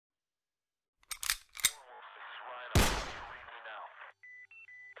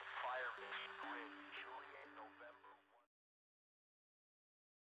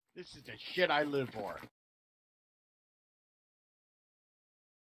This is the shit I live for.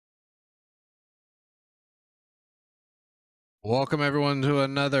 Welcome everyone to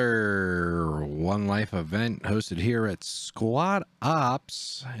another One Life event hosted here at Squad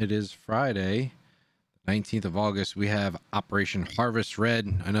Ops. It is Friday, 19th of August. We have Operation Harvest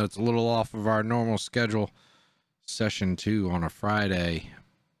Red. I know it's a little off of our normal schedule, session 2 on a Friday,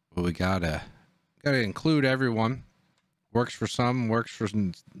 but we gotta include everyone. Works for some, works for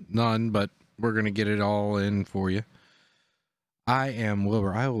none, but we're gonna get it all in for you. I am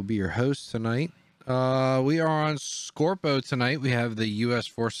Wilber. I will be your host tonight. We are on Scorpo tonight. We have the U.S.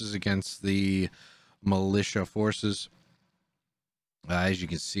 forces against the militia forces. As you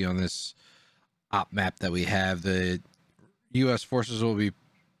can see on this op map that we have, the U.S. forces will be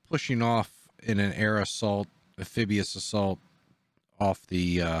pushing off in an air assault, amphibious assault, off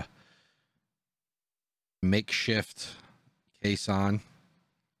the makeshift caisson.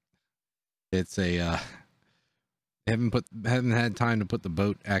 It's a haven't had time to put the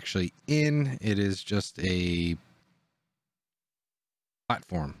boat actually in. It is just a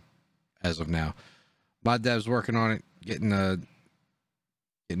platform as of now. Mod dev's working on it, getting the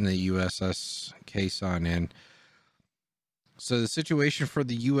USS caisson in. So the situation for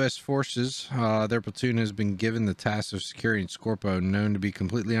the U.S. forces, their platoon has been given the task of securing Scorpo, known to be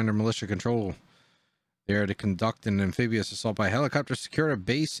completely under militia control. They are to conduct an amphibious assault by helicopter, secure a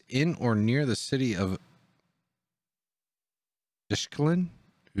base in or near the city of Ushkaden.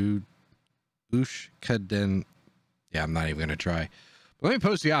 Yeah, I'm not even gonna try. But let me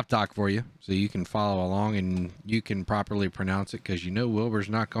post the op doc for you so you can follow along and you can properly pronounce it, because you know Wilbur's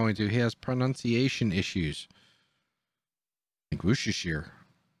not going to. He has pronunciation issues. Like Worcestershire.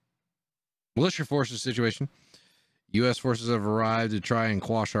 Militia forces situation. U.S. forces have arrived to try and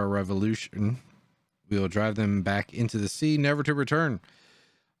quash our revolution. We will drive them back into the sea, never to return.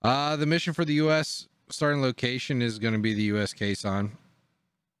 The mission for the U.S. starting location is going to be the U.S. caisson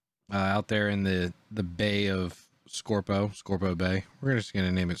out there in the bay of Scorpo Bay. We're just going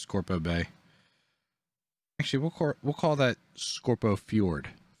to name it Scorpo Bay. Actually, we'll call that Scorpo Fjord.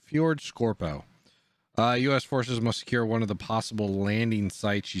 Fjord Scorpo. U.S. forces must secure one of the possible landing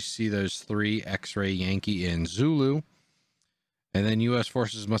sites. You see those 3: X-Ray, Yankee, and Zulu. And then U.S.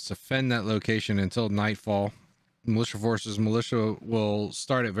 forces must defend that location until nightfall. Militia will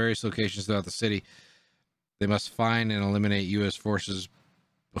start at various locations throughout the city. They must find and eliminate U.S. forces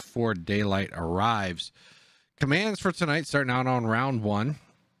before daylight arrives. Commands for tonight, starting out on round 1.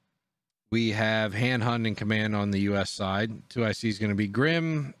 We have Hand Hunt in command on the U.S. side. 2IC is going to be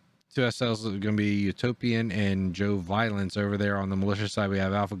Grim. 2 SLs is going to be Utopian and Joe Violence. Over there on the militia side, we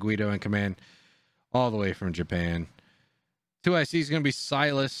have Alpha Guido in command all the way from Japan. 2IC is going to be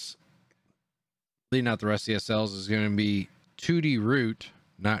Silas. Leading out the rest of the SLs is going to be Tootie Root,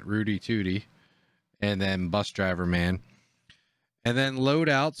 not Rudy Tootie. And then Bus Driver Man. And then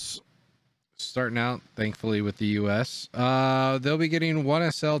loadouts starting out, thankfully, with the U.S. They'll be getting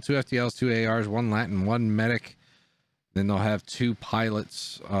 1 SL, 2 FTLs, 2 ARs, 1 Latin, 1 medic. Then they'll have 2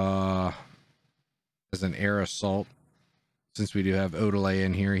 pilots as an air assault. Since we do have Odelay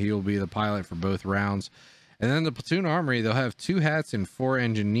in here, he will be the pilot for both rounds. And then the platoon armory, they'll have 2 hats and 4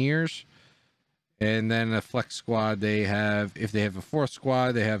 engineers. And then a flex squad, if they have a 4th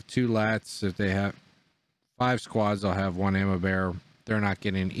squad, they have 2 lats. If they have 5 squads, they'll have 1 ammo bearer. They're not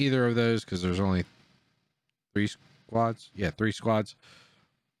getting either of those because there's only 3 squads. Yeah, 3 squads.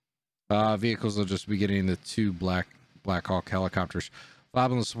 Vehicles, they'll just be getting the 2 Black Hawk helicopters.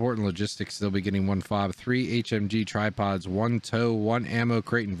 Fob and support and logistics, they'll be getting 1 fob, 3 HMG tripods, 1 tow, 1 ammo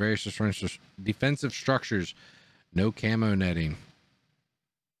crate, and various defensive structures. No camo netting.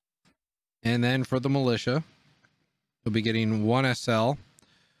 And then for the militia, they'll be getting 1 SL,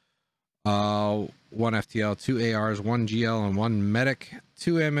 1 FTL, 2 ARs, 1 GL, and 1 medic,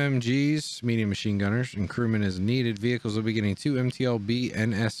 2 MMGs, medium machine gunners, and crewmen as needed. Vehicles will be getting 2 MTLB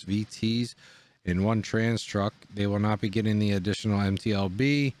NSVTs and 1 trans truck. They will not be getting the additional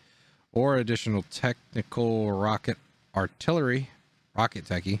MTLB or additional technical rocket artillery, rocket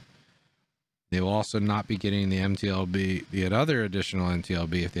techie. They will also not be getting the MTLB, the other additional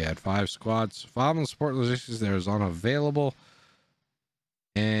MTLB if they had 5 squads. Fob and support logistics, there is unavailable.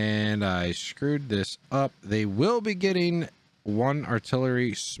 And I screwed this up. They will be getting 1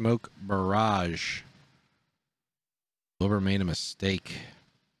 artillery smoke barrage. Wilber made a mistake.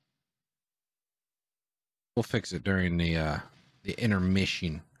 We'll fix it during the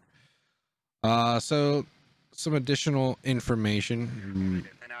intermission. So some additional information.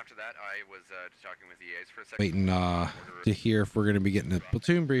 And after that, I was just talking with EAs for a second. Waiting to hear if we're going to be getting a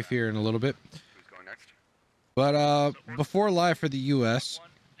platoon brief here in a little bit. Who's going next? But before live for the U.S.,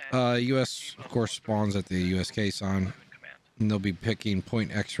 US, of course, spawns at the USK sign. And they'll be picking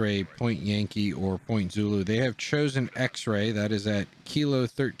Point X-Ray, Point Yankee, or Point Zulu. They have chosen X-Ray. That is at Kilo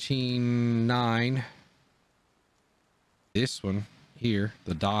 13-9. This one here,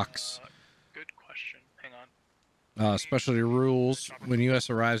 the docks. Good question. Hang on. Specialty rules. When US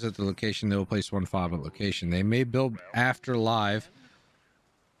arrives at the location, they will place one fob at location. They may build after live.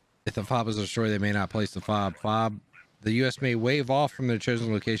 If the fob is destroyed, they may not place the fob. The US may wave off from their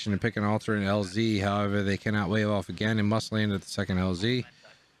chosen location and pick an alternate LZ. However, they cannot wave off again and must land at the second LZ.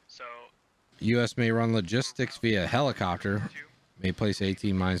 So, US may run logistics via helicopter. May place AT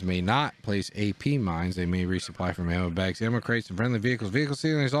mines, may not place AP mines. They may resupply from ammo bags, ammo crates, and friendly vehicles. Vehicle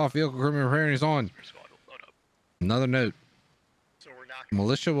ceiling is off. Vehicle equipment repairing is on. Another note.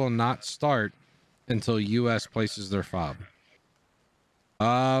 Militia will not start until US places their fob.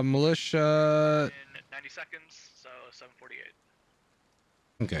 Militia... in 90 seconds, so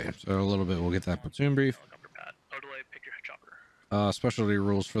 7:48. Okay, so a little bit. We'll get that platoon brief. Helicopter pad. Odelay, pick your chopper. Specialty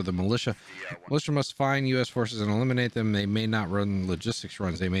rules for the militia. Militia must find U.S. forces and eliminate them. They may not run logistics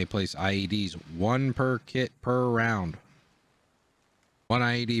runs. They may place IEDs, one per kit per round. One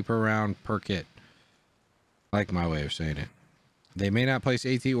IED per round per kit. I like my way of saying it. They may not place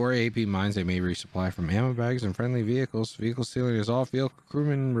AT or AP mines. They may resupply from ammo bags and friendly vehicles. Vehicle sealing is off. Vehicle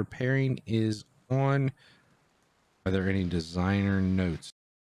crewman repairing is on. Are there any designer notes?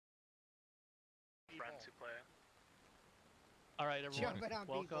 Friends who play. All right, everyone.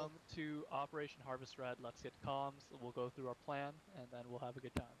 Welcome to Operation Harvest Red. Let's get comms. We'll go through our plan, and then we'll have a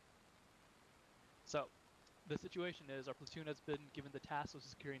good time. So, the situation is our platoon has been given the task of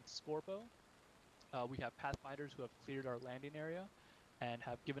securing Scorpo. We have pathfinders who have cleared our landing area and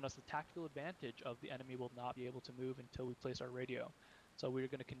have given us the tactical advantage of the enemy will not be able to move until we place our radio. So we're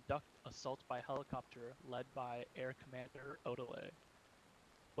going to conduct assault by helicopter led by Air Commander Odelay.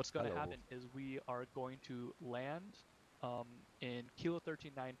 What's going to happen is we are going to land in Kilo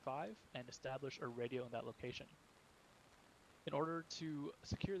 1395 and establish a radio in that location. In order to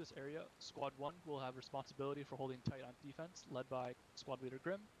secure this area, Squad 1 will have responsibility for holding tight on defense, led by Squad Leader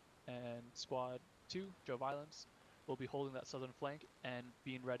Grimm, and Squad 2, Joe Violence, will be holding that southern flank and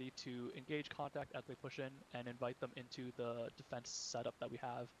being ready to engage contact as they push in and invite them into the defense setup that we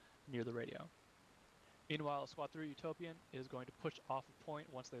have near the radio. Meanwhile, Squad 3 Utopian is going to push off a point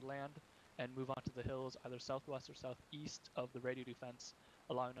once they land and move onto the hills either southwest or southeast of the radio defense,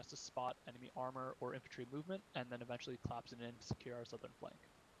 allowing us to spot enemy armor or infantry movement and then eventually collapse it in to secure our southern flank.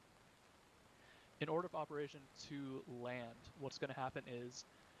 In order of operation to land, what's going to happen is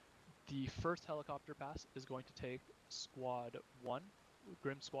the first helicopter pass is going to take Squad 1,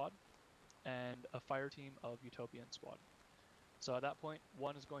 Grim Squad, and a fire team of Utopian Squad. So at that point,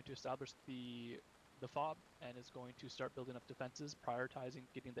 1 is going to establish the FOB and is going to start building up defenses, prioritizing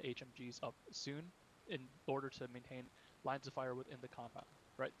getting the HMGs up soon in order to maintain lines of fire within the compound.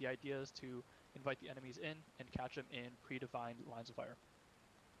 Right? The idea is to invite the enemies in and catch them in predefined lines of fire.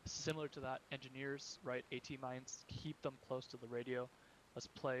 Similar to that, engineers, right, AT mines, keep them close to the radio. Let's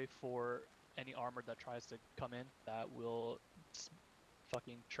play for any armor that tries to come in that will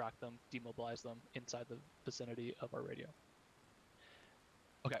fucking track them, demobilize them inside the vicinity of our radio.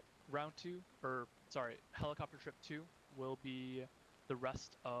 Okay, helicopter trip 2 will be the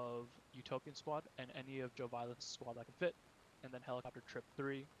rest of Utopian Squad and any of Joe Violence's squad that can fit. And then helicopter trip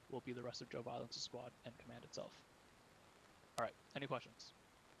 3 will be the rest of Joe Violence's squad and command itself. Alright, any questions?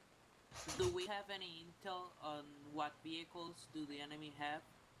 Do we have any intel on what vehicles do the enemy have?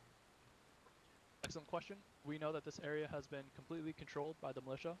 Excellent question. We know that this area has been completely controlled by the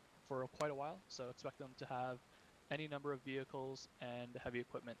militia for quite a while, so expect them to have any number of vehicles and heavy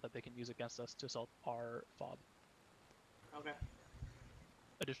equipment that they can use against us to assault our FOB. Okay.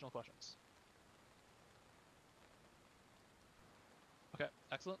 Additional questions? Okay,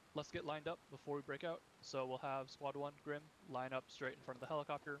 excellent. Let's get lined up before we break out. So we'll have Squad 1, Grim, line up straight in front of the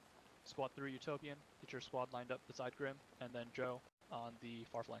helicopter. Squad 3, Utopian, get your squad lined up beside Grim, and then Joe on the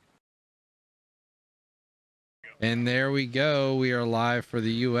far flank. And there we go. We are live for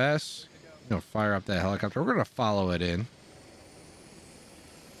the U.S. You know, fire up that helicopter. We're going to follow it in.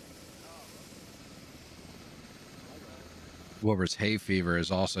 Wilber's hay fever has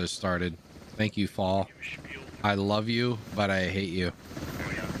also started. Thank you, Fall. I love you, but I hate you.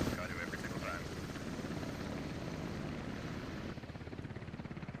 Oh yeah, gotta do every single time.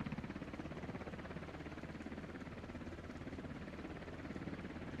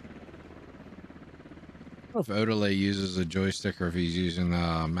 I don't know if Odelay uses a joystick or if he's using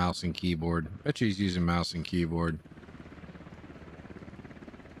mouse and keyboard. Bet you he's using mouse and keyboard.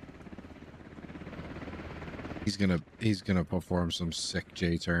 He's gonna perform some sick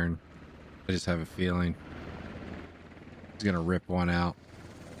J turn. I just have a feeling he's gonna rip one out.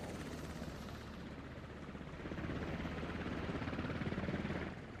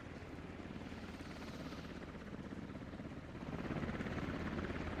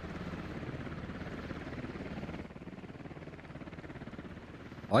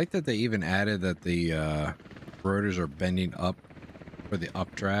 I like that they even added that the rotors are bending up for the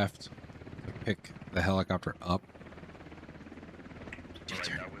updraft to pick the helicopter up.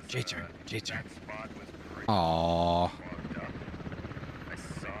 J-turn, J-turn, J-turn. That spot was pretty Aww. clogged up. I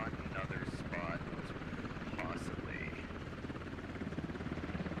saw another spot that was possibly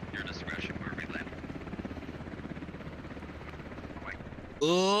your discretion where we land. Oh my.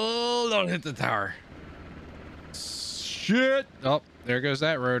 Oh, don't hit the tower. Shit. Oh, there goes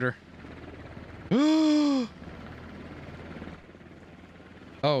that rotor.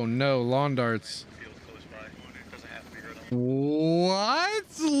 Oh no, lawn darts. What?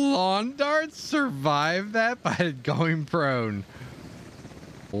 Lawn darts survive that by going prone?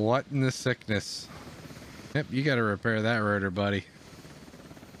 What in the sickness? Yep, you gotta repair that rotor, buddy.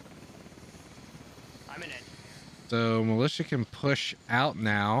 I'm in it. So militia can push out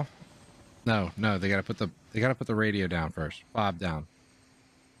now. No, they gotta put the radio down first. Fob down.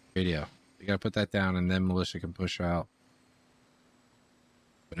 Radio. You gotta put that down and then militia can push out.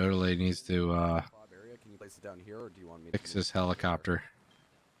 But Odele needs to Can you place it down here, or do you want me fix this helicopter.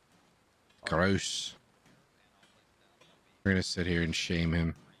 Gross. We're gonna sit here and shame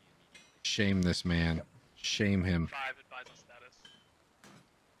him. Shame this man. Shame him. 5 advise on status.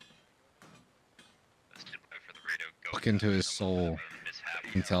 Look into his soul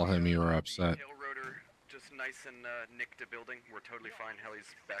and tell him you were upset. Tail rotor just nice and nicked a building. We're totally fine. Heli's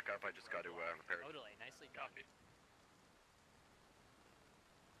back up. I just got to repair it. Totally, nicely Copy.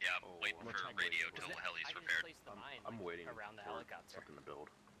 Yeah, I'm waiting for radio till heli's I just repaired. placed the mine I'm waiting around the for helicopter. something to build.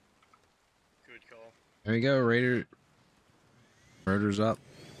 Good call. There we go, Raider. Rotor's up.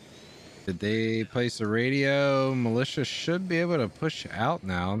 Did they place the radio? Militia should be able to push out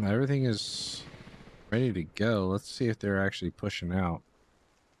now. Everything is ready to go. Let's see if they're actually pushing out.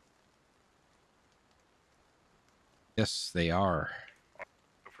 Yes, they are.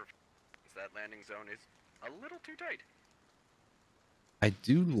 That landing zone is a little too tight. I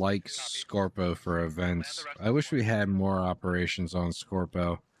do like Scorpo for events. I wish we had more operations on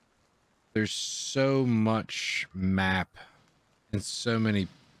Scorpo. There's so much map and so many,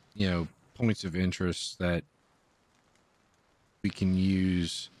 points of interest that we can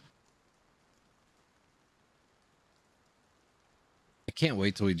use. I can't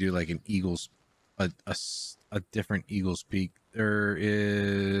wait till we do like an Eagles, a different Eagles Peak. There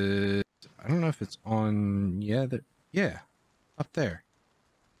is, I don't know if it's on, yeah, up there.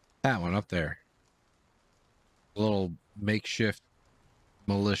 That one up there. A little makeshift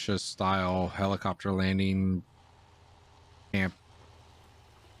militia style helicopter landing camp.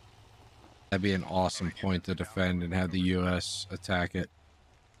 That'd be an awesome point to defend and have the U.S. attack it.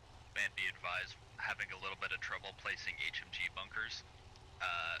 And be advised, having a little bit of trouble placing HMG bunkers.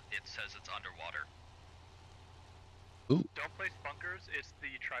 It says it's underwater. Ooh. Don't place bunkers, it's the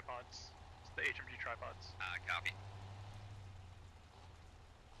tripods. It's the HMG tripods. Copy.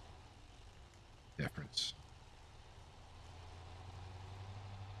 Difference.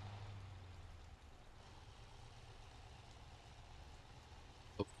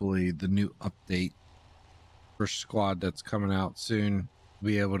 Hopefully the new update for squad that's coming out soon will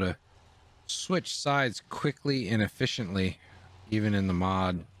be able to switch sides quickly and efficiently, even in the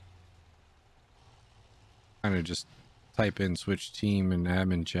mod. Kind of just type in switch team in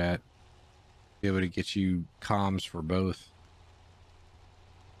admin chat, be able to get you comms for both.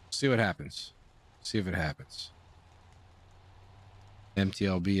 See what happens. See if it happens.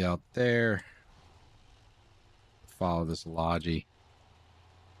 MTLB out there. Follow this Logi.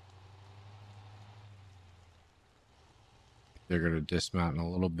 They're going to dismount in a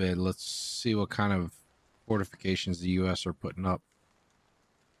little bit. Let's see what kind of fortifications the U.S. are putting up.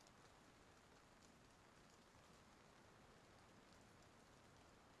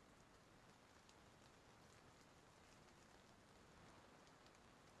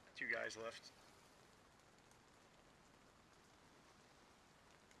 Two guys left.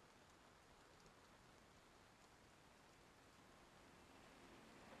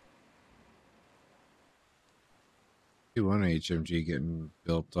 One HMG getting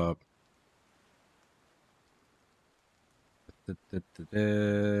built up.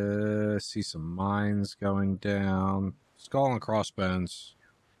 See some mines going down. Skull and crossbones.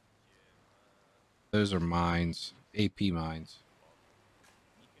 Those are mines. AP mines.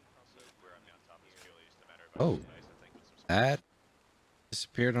 Oh, that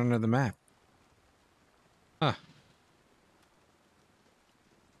disappeared under the map. Huh.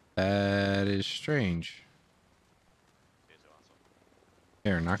 That is strange.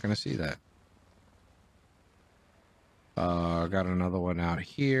 Here, not going to see that. Got another one out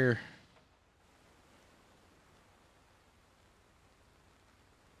here.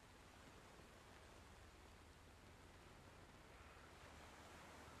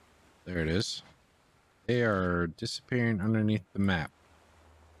 There it is. They are disappearing underneath the map.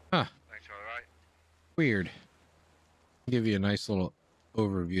 Huh. Thanks, alright. Weird. Give you a nice little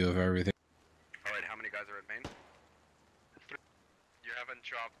overview of everything. Alright, how many guys are at main? You haven't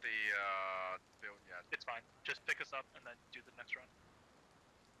dropped the build yet. It's fine. Just pick us up and then do the next run.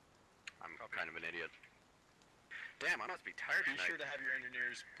 I'm kind of an idiot. Damn, I must be tired Be tonight. sure to have your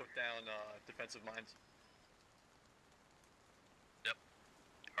engineers put down defensive mines. Yep.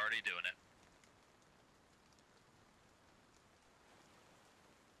 Already doing it.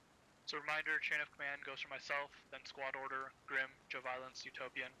 So reminder, chain of command goes for myself, then squad order, Grim, Joe Violence,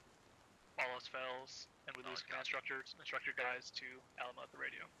 Utopian. All else fails, and we lose command structures, instruct your guys to Alamo at the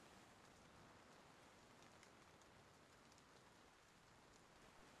radio.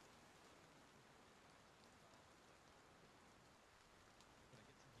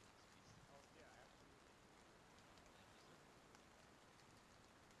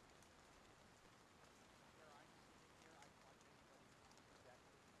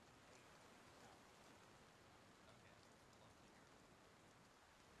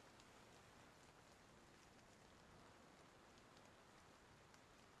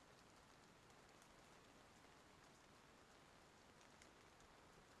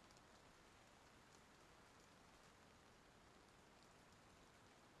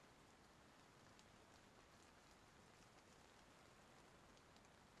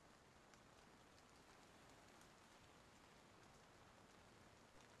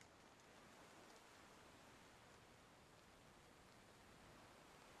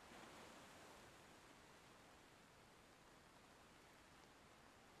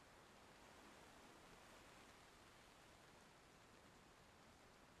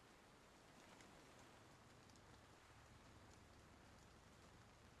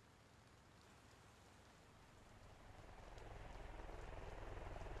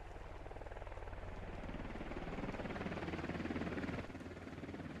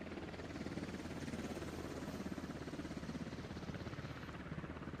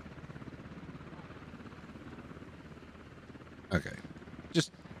 Okay.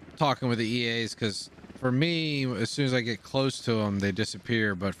 Just talking with the EAs, because for me, as soon as I get close to them, they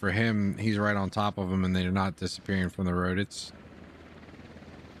disappear. But for him, he's right on top of them and they're not disappearing from the road.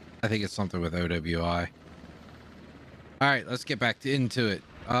 I think it's something with OWI. All right, let's get back into it.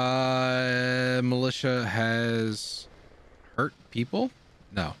 Militia has hurt people?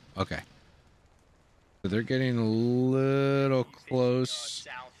 No. Okay. So they're getting a little close.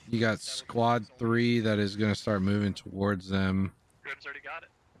 You got squad 3 that is going to start moving towards them. Grim's already got it.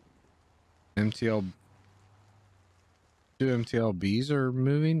 MTL 2 MTLBs are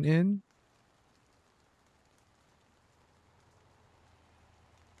moving in.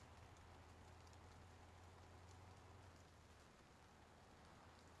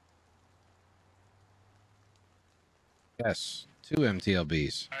 Yes, 2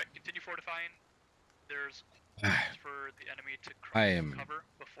 MTLBs. Alright, continue fortifying. There's for the enemy to cover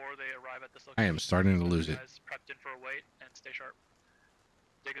before they arrive at this location. I am starting to lose it. Guys prepped in for a wait and stay sharp.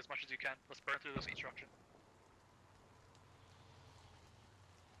 Dig as much as you can. Let's burn through this construction.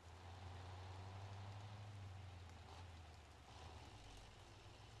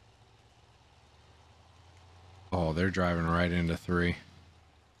 Oh, they're driving right into 3.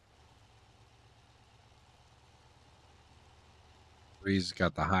 Three's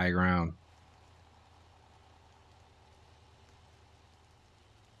got the high ground.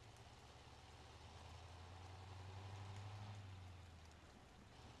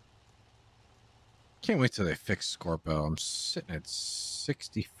 Can't wait till they fix Scorpio. I'm sitting at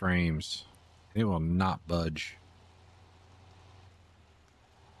 60 frames. It will not budge.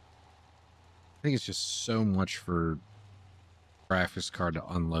 I think it's just so much for graphics card to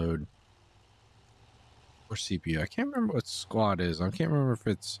unload. Or CPU. I can't remember what squad is. I can't remember if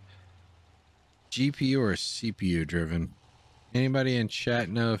it's GPU or CPU driven. Anybody in chat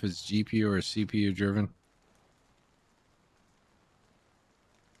know if it's GPU or CPU driven?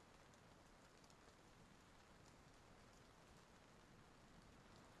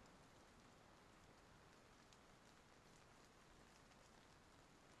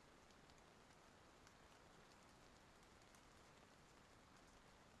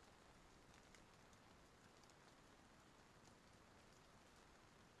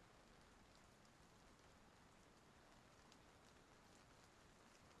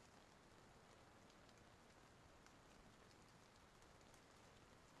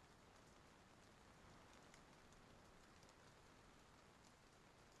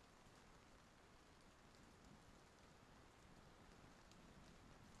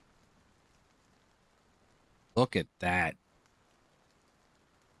 Look at that.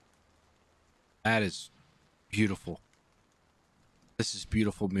 That is beautiful. This is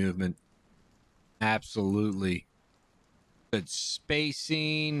beautiful movement. Absolutely. Good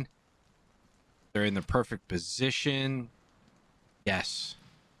spacing. They're in the perfect position. Yes.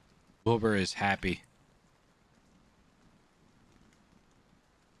 Wilber is happy.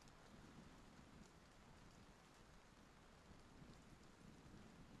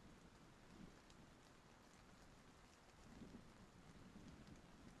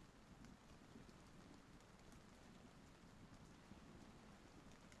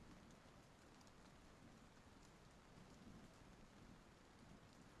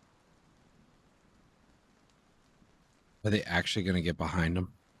 Are they actually going to get behind him?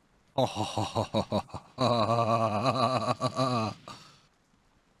 Oh.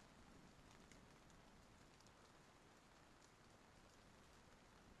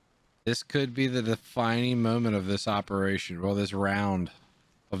 This could be the defining moment of this operation. Well, this round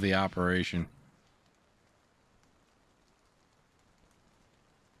of the operation.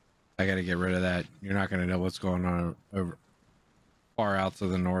 I got to get rid of that. You're not going to know what's going on over far out to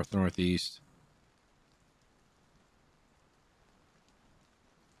the northeast.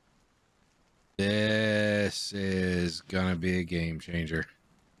 This is gonna be a game changer.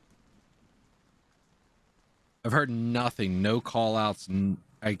 I've heard nothing, no call outs,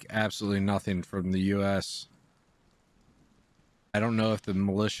 like absolutely nothing from the US. I don't know if the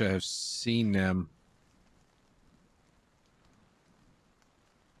militia have seen them,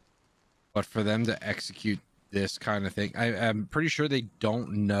 but for them to execute this kind of thing, I'm pretty sure they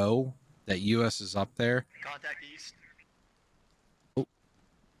don't know that US is up there. Contact east. Oh.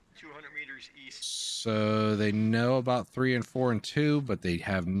 200 meters east. So they know about 3 and 4 and 2, but they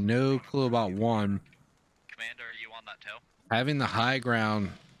have no clue about 1. Commander, are you on that tail? Having the high ground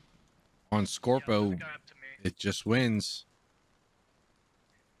on Scorpio, it just wins.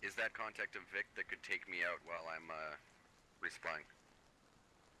 Is that contact a Vic that could take me out while I'm respawning?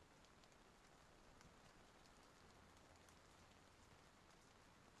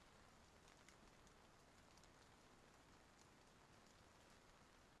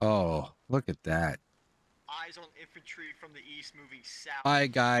 Oh, look at that. Eyes on infantry from the east moving south. Hi,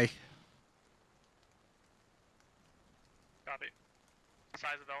 guy. Copy.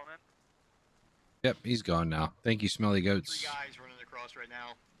 Size of element? Yep, he's gone now. Thank you, Smelly Goats. 3 guys running across right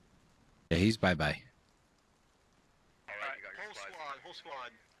now. Yeah, he's bye-bye. Alright, you got your Whole supplies. squad, whole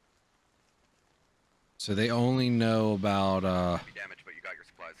squad. So they only know about, Be damaged, but you got your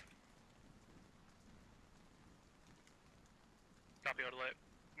supplies. Copy, Odalite.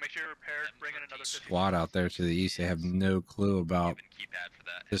 Make sure you're repaired. Bring in another 50. squad out there to the east. They have no clue about Even keypad for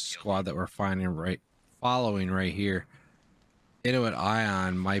that. this squad that we're following right here. Inuit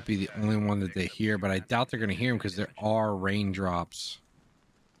Ion might be the only one that they hear, but I doubt they're going to hear him because there are raindrops.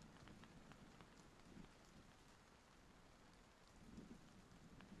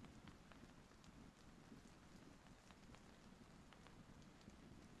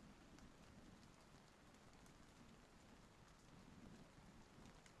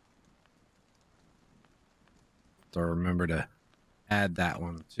 So remember to add that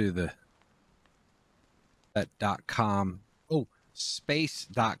one to that .com. Oh,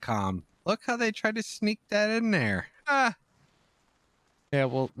 space.com. Look how they tried to sneak that in there. Ah. Yeah,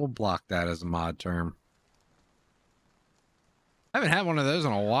 we'll block that as a mod term. I haven't had one of those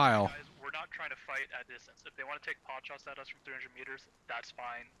in a while. Guys, we're not trying to fight at distance. If they want to take pot shots at us from 300 meters, that's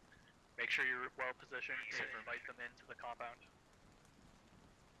fine. Make sure you're well positioned to invite them into the compound.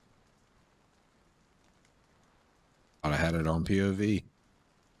 Thought I had it on POV.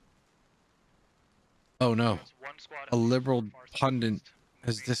 Oh no. There's one squad A liberal far pundit southeast,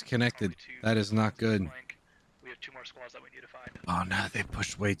 has moving disconnected. probably to That is not good. flank. We have 2 more squads that we need to find. Oh no, they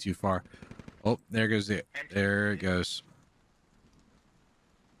pushed way too far. Oh, there goes it. There it goes.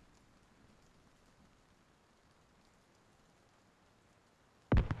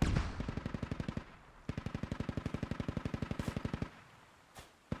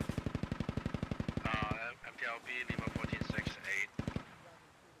 MTLB Lima 1468.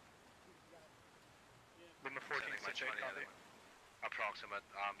 Lima 1468, copy. Approximate.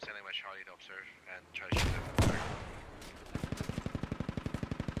 Sending my Charlie to observe and try to shoot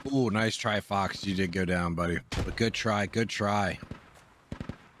them. Ooh, nice try, Fox. You did go down, buddy. But good try, good try.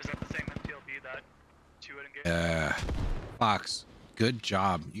 Is that the same MTLB that 2 had engaged? Yeah. Fox, good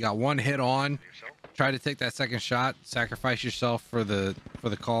job. You got 1 hit on. Yourself? Try to take that second shot. Sacrifice yourself for the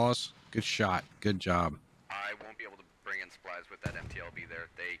cause. Good shot. Good job. I won't be able to bring in supplies with that MTLB there.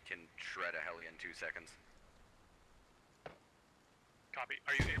 They can shred a heli in 2 seconds. Copy.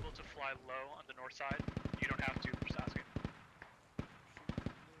 Are you able to fly low on the north side? You don't have to, I'm just asking.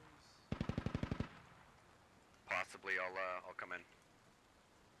 Possibly, I'll come in.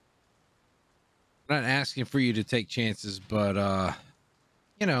 I'm not asking for you to take chances, but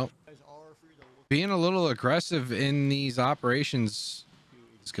you know, being a little aggressive in these operations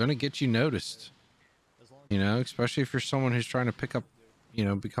is going to get you noticed. You know, especially if you're someone who's trying to pick up, you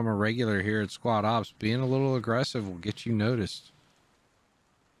know, become a regular here at Squad Ops. Being a little aggressive will get you noticed.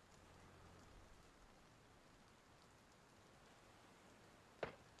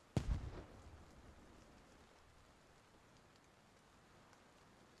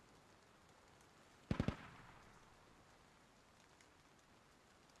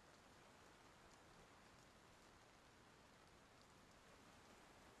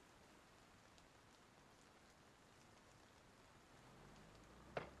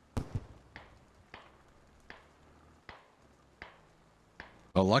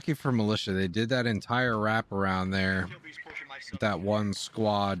 Well, lucky for militia, they did that entire wrap around there with that one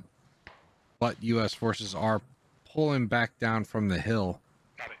squad, but U.S. forces are pulling back down from the hill.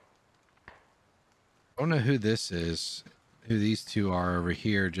 I don't know who this is, who these two are over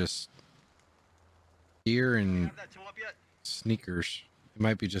here, just gear and sneakers. It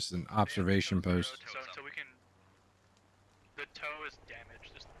might be just an observation post. So we can... The tow is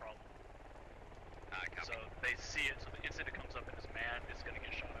damaged is the problem. So they see it, so the instant it comes up in his man, it's gonna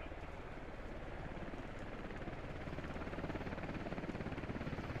get shot at.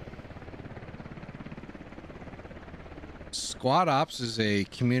 Squad Ops is a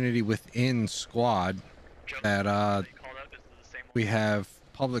community within Squad that we have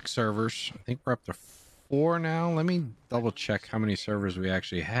public servers. I think we're up to 4 now. Let me double check how many servers we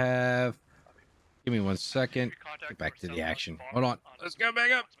actually have. Give me 1 second. Get back to the action. Hold on. Let's go back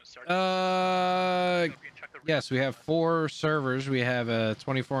up. Yes, we have 4 servers. We have a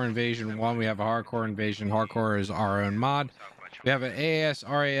 24 invasion 1. We have a hardcore invasion. Hardcore is our own mod. We have an AAS,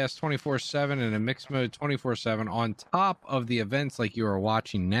 RAS 24/7 and a mixed mode 24/7 on top of the events like you are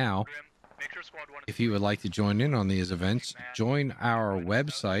watching now. If you would like to join in on these events, join our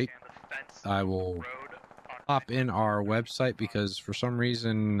website. I will pop in our website because for some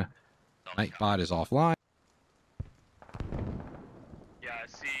reason Nightbot is offline. Yeah, I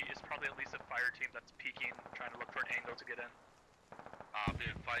see. It's probably at least a fire team that's peeking, trying to look for an angle to get in.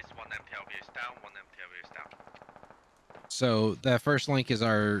 One MTLV is down, one MTLV is down. So that first link is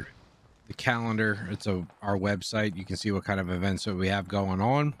the calendar. It's our website. You can see what kind of events that we have going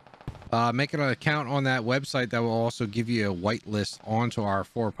on. Make an account on that website. That will also give you a whitelist onto our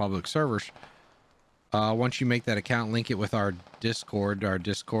 4 public servers. Once you make that account, link it with our Discord. Our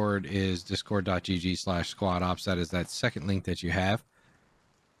Discord is discord.gg/squadops. That is that second link that you have.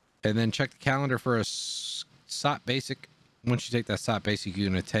 And then check the calendar for a SOT basic. Once you take that SOT basic, you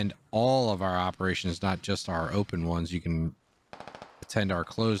can attend all of our operations, not just our open ones. You can attend our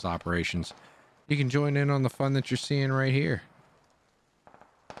closed operations. You can join in on the fun that you're seeing right here.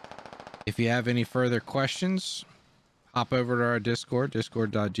 If you have any further questions, hop over to our Discord,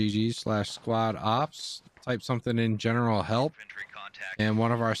 discord.gg/squadops. Type something in general help, and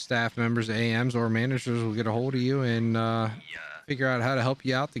one of our staff members, AMs or managers, will get a hold of you and figure out how to help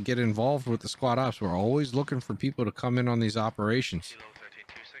you out to get involved with the Squad Ops. We're always looking for people to come in on these operations.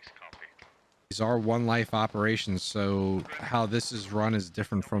 These are one life operations, so how this is run is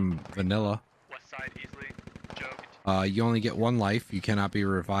different from vanilla. West side easily. Joked. You only get 1 life. You cannot be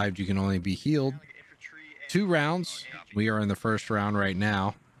revived. You can only be healed. 2 rounds. We are in the first round right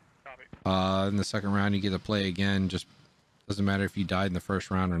now. In the second round, you get to play again. Just doesn't matter if you died in the first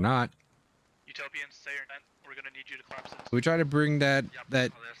round or not. Utopians, say your name. We're gonna need you to collapse this. We try to bring that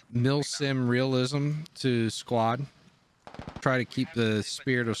mil sim realism to Squad. Try to keep the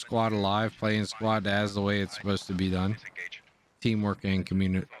spirit of Squad alive, playing Squad as the way it's supposed to be done. Teamwork and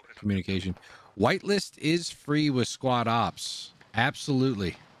communication. Whitelist is free with Squad Ops.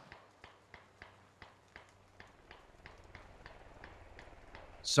 Absolutely.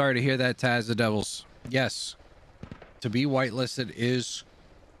 Sorry to hear that, Taz the Devils. Yes, to be whitelisted is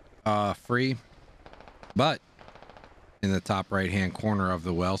free, but in the top right hand corner of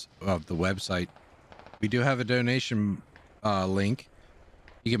the website, we do have a donation link.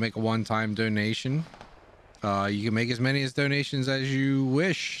 You can make a one-time donation. You can make as many donations as you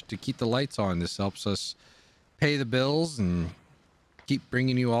wish to keep the lights on. This helps us pay the bills and keep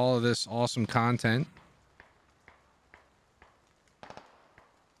bringing you all of this awesome content.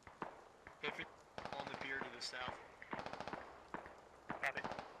 On the pier to the south.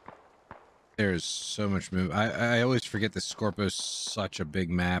 There's so much move. I always forget that Scorpio's such a big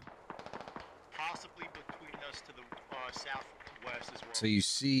map. Possibly between us to the southwest as well. So you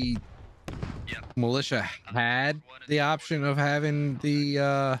see militia had the option of having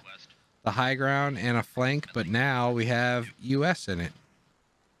the high ground and a flank, but now we have US in it.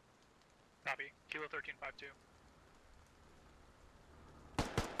 Copy. Kilo 1352.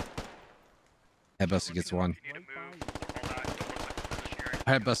 Headbuster gets one. You need to move. Fall back. Don't look like the position you're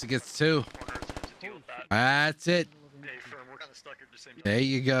in. Headbuster gets two. Corners to deal with that. That's it. Hey, firm, we're kind of stuck at the same time. There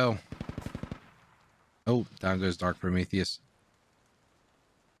you go. Oh, down goes Dark Prometheus.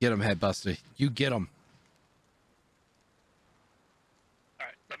 Get him, Headbuster. You get him.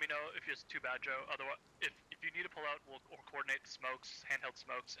 Alright, let me know if it's too bad, Joe. Otherwise, if you need to pull out, we'll coordinate smokes, handheld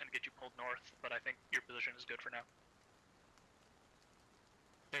smokes, and get you pulled north. But I think your position is good for now.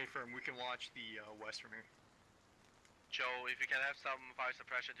 Hey, firm, we can watch the west from here. Joe, if you can have some fire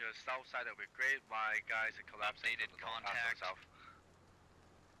suppression to the south side, that would be great. My guys are collapsing. Updated from the north, contact. south.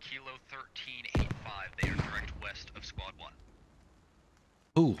 Kilo 1385. They are direct west of Squad 1.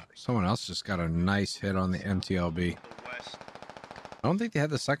 Ooh, someone else just got a nice hit on the MTLB. The west. I don't think they had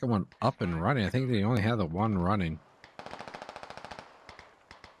the second one up and running. I think they only had the one running.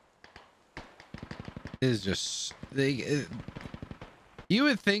 It is just you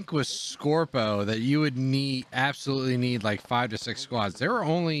would think with Scorpo that you would absolutely need like 5 to 6 squads. There were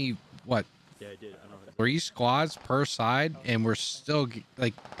only what? Yeah, I did. I know. 3 squads per side, and we're still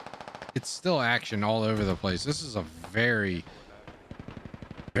like, it's still action all over the place. This is a very,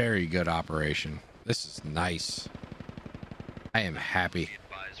 very good operation. This is nice. I am happy.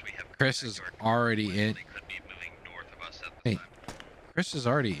 Chris is already in. Hey, Chris is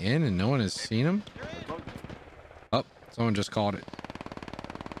already in and no one has seen him? Oh, someone just called it.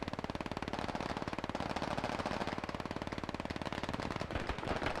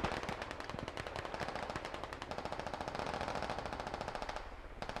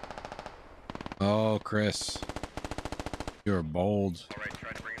 Oh, Chris. You're bold. Alright,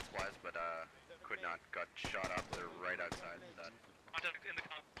 tried to bring in supplies, but could not. Got shot up. They're right outside. Contact in the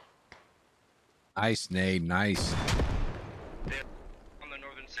Nice nade, nice. On the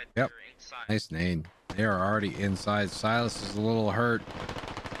northern side, Yep. they're inside. Nice nade. They are already inside. Silas is a little hurt.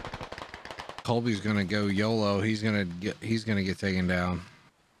 Colby's gonna go YOLO. He's gonna get taken down.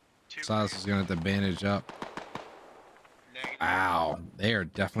 Silas is gonna have to bandage up. Wow, they are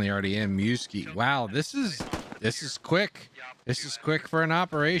definitely already in. Muskie. Wow, this is quick. This is quick for an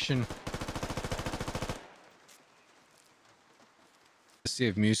operation. Let's see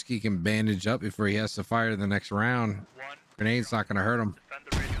if Muskie can bandage up before he has to fire the next round. Grenade's not gonna hurt him. Defend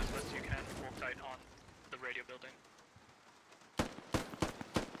the radio as best you can. Hold tight on the radio building.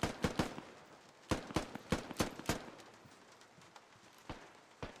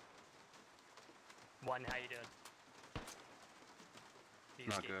 One, how you doing?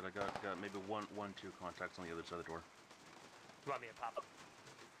 Not good. I got maybe one, two contacts on the other side of the door. You want me to pop up?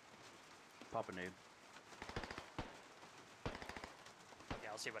 Pop a nade. Okay,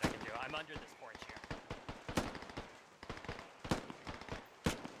 I'll see what I can do. I'm under this porch here.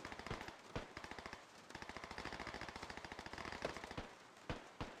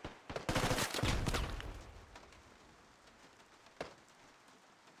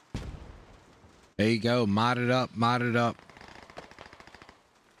 There you go. Mod it up. Mod it up.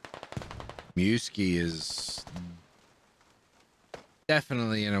 Muskie is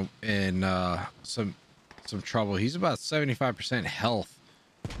definitely in some trouble. He's about 75% health,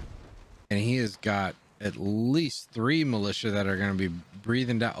 and he has got at least 3 militia that are going to be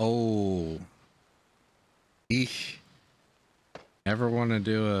breathing down. Oh, eesh. Never want to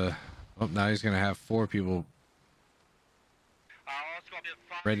do a. Oh, now he's going to have 4 people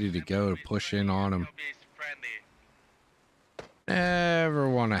ready to go to push in on him. Never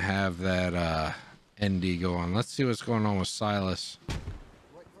want to have that ND go on. Let's see what's going on with Silas. Right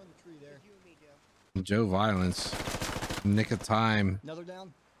in front of the tree there. You and me, Joe. Joe Violence, nick of time. Another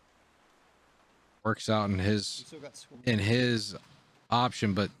down. Works out in his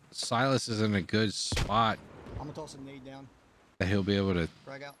option, but Silas is in a good spot I'm gonna toss a nade down. that he'll be able to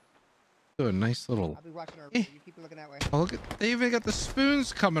Frag out. do a nice little. I'll be watching our. Eh. You keep looking that way. Oh, look at, they even got the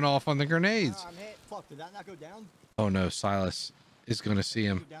spoons coming off on the grenades. Ah, I'm hit. Fuck, did that not go down? Oh no, Silas is going to see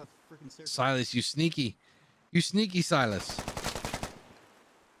him. Go down freaking staircase. Silas, you sneaky Silas.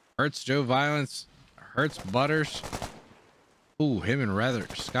 Hurts Joe Violence, hurts Butters. Ooh, him and rather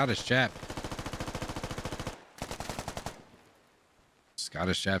Scottish chap.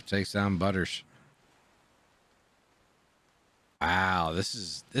 Scottish chap takes down Butters. Wow,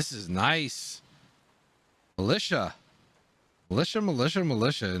 this is nice. Militia,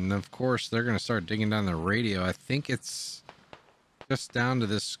 and of course they're gonna start digging down the radio. I think it's just down to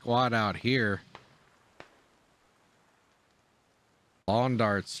this squad out here. Lawn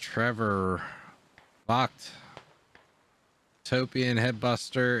Darts, Trevor, Locked. Utopian,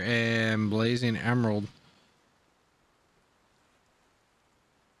 Headbuster, and Blazing Emerald.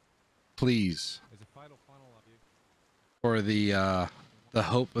 Please. For the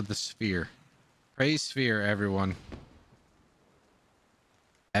hope of the sphere. Praise sphere, everyone.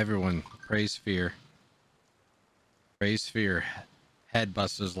 Everyone, praise sphere. Praise sphere.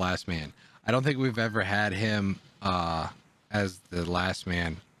 Headbuster's last man. I don't think we've ever had him as the last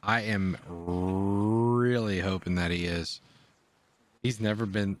man. I am really hoping that he is. He's never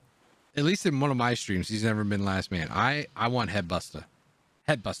been, at least in one of my streams, he's never been last man. I want Headbuster.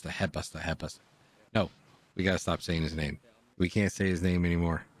 Headbuster. No, we gotta stop saying his name. We can't say his name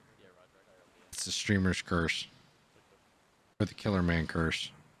anymore. It's the streamer's curse. Or the killer man curse.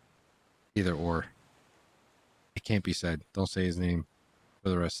 Either or. It can't be said. Don't say his name for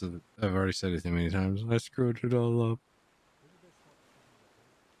the rest of the... I've already said it too many times. I screwed it all up.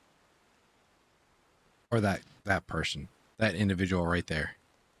 Or that person. That individual right there.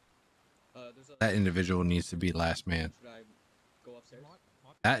 That individual needs to be last man.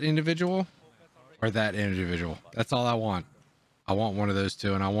 That individual or that individual. That's all I want. I want one of those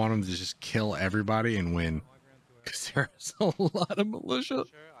two, and I want them to just kill everybody and win. Because there's a lot of militia.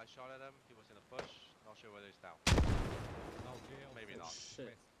 I shot at him. He was in a bush. Not sure whether he's down. Maybe not.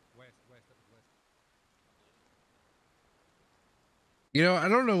 You know, I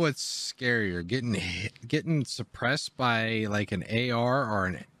don't know what's scarier, getting suppressed by like an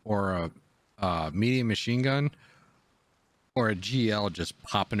AR or a medium machine gun, or a GL just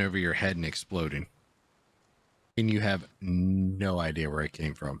popping over your head and exploding, and you have no idea where it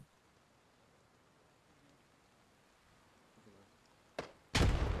came from.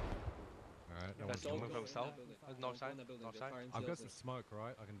 Move himself. No side. No side. I've got some smoke,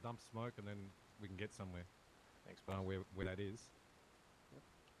 right? I can dump smoke and then we can get somewhere. Thanks, where that is.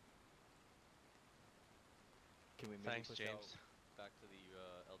 Can we maybe Thanks, push James. out back to the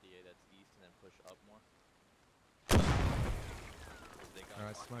LDA that's east and then push up more?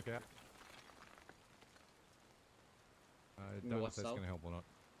 Alright, smoke out. I don't know if that's going to help or not.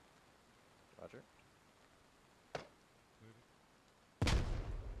 Roger.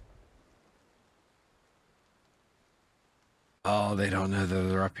 Oh, they don't know that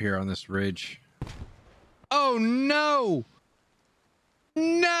they're up here on this ridge. Oh no!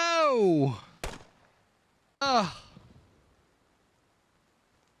 No! Ugh.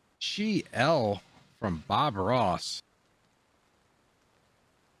 GL from Bob Ross.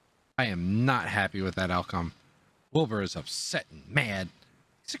 I am not happy with that outcome. Wilber is upset and mad.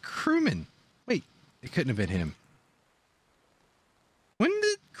 He's a crewman. Wait, it couldn't have been him. When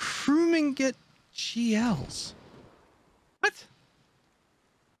did crewmen get GLs? What?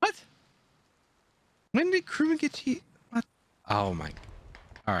 What? When did crewmen get G? What? Oh my.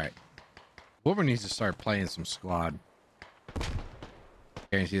 All right. Wilber needs to start playing some squad.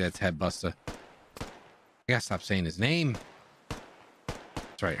 Guarantee that's Headbuster. I gotta stop saying his name.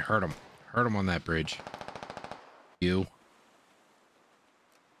 That's right. Hurt him. Hurt him on that bridge. You.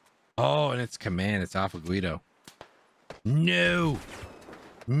 Oh, and it's command. It's Alpha Guido. No.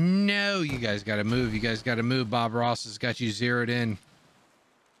 No, you guys got to move. You guys got to move. Bob Ross has got you zeroed in.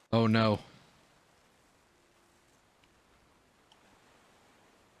 Oh, no.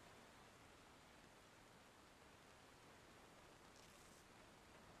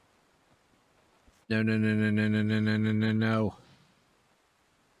 No, no, no, no, no, no, no, no, no, no, no.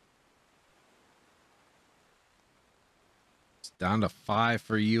 It's down to 5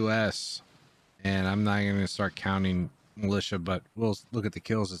 for US. And I'm not going to start counting militia, but we'll look at the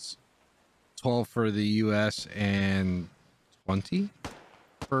kills. It's 12 for the US and 20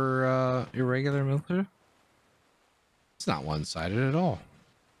 for irregular military. It's not one-sided at all.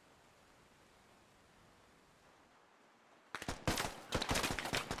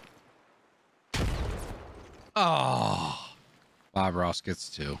 Oh, Bob Ross gets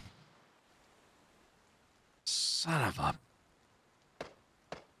 2. Son of a...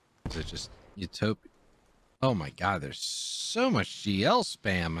 Is it just Utopia? Oh my god, there's so much GL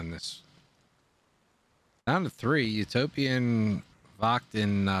spam on this. Down to 3, Utopian, Vocht,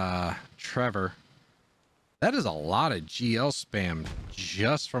 and Trevor. That is a lot of GL spam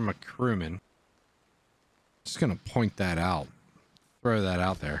just from a crewman. Just gonna point that out. Throw that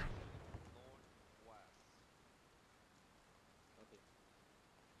out there.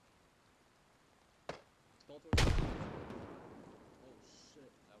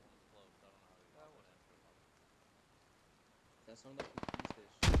 That sounded like a police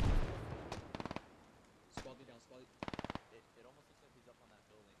station. Squad me down, squad. It almost looks like he's up on that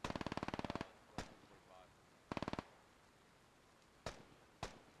building.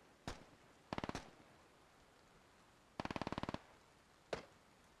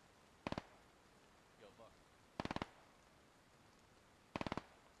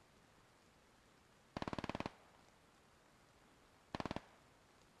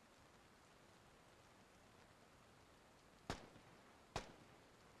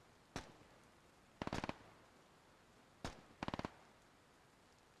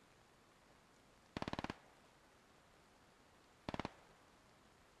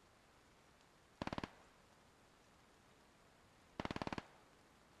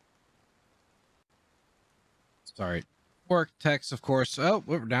 Sorry. Work text, of course. Oh,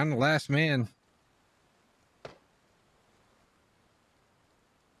 we're down to last man.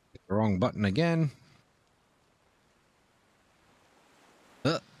 Hit the wrong button again.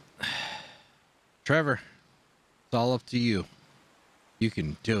 Trevor, it's all up to you. You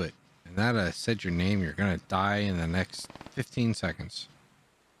can do it. And that I said your name, you're gonna die in the next 15 seconds.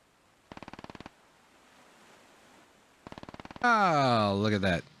 Oh, look at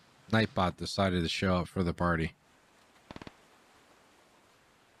that. Nightbot decided to show up for the party.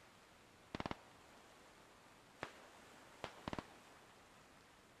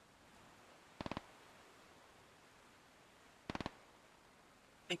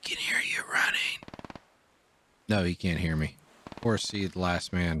 I can hear you running. No, he can't hear me. Or see the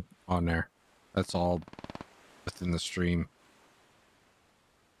last man on there. That's all within the stream.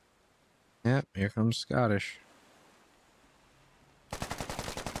 Yep, here comes Scottish.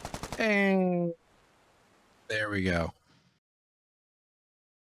 And there we go.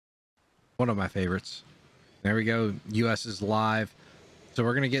 One of my favorites. There we go. US is live. So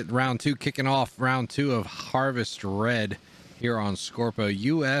we're going to get round 2 kicking off. Round 2 of Harvest Red here on Scorpo.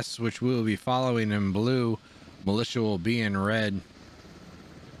 US, which we will be following in blue. Militia will be in red.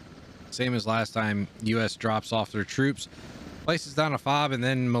 Same as last time, US drops off their troops, places down a fob, and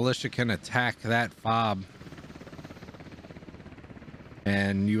then militia can attack that fob.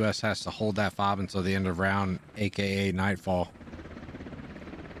 And US has to hold that fob until the end of round, aka nightfall.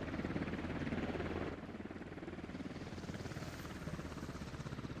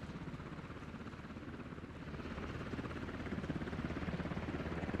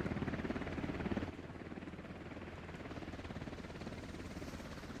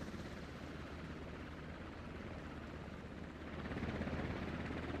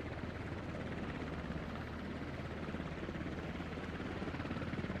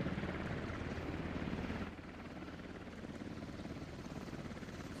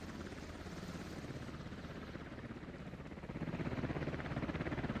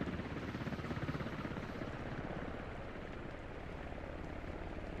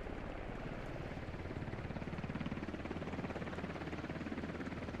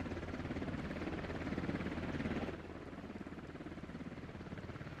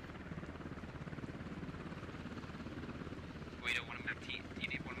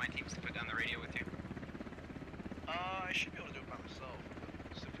 I should be able to do it by myself,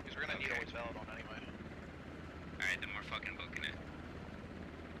 because we're gonna need always valid on anyway. Alright, then we're fucking booking it.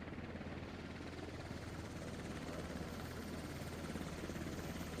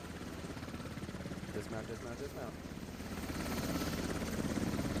 Dismount, dismount, dismount.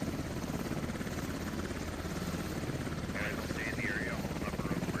 Alright, I'll stay in the area. I'll hold up the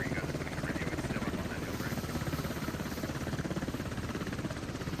road where you guys are putting the radio and still up on that hill, right?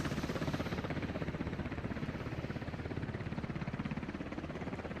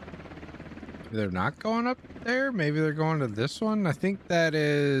 They're not going up there. Maybe they're going to this one. I think that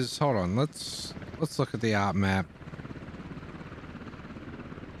is. Hold on. Let's look at the op map.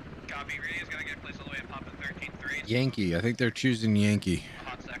 Copy. Radio's gonna get placed all the way at Papa 13-3. Yankee. I think they're choosing Yankee. A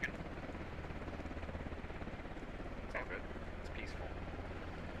hot second. It's all good. It's peaceful.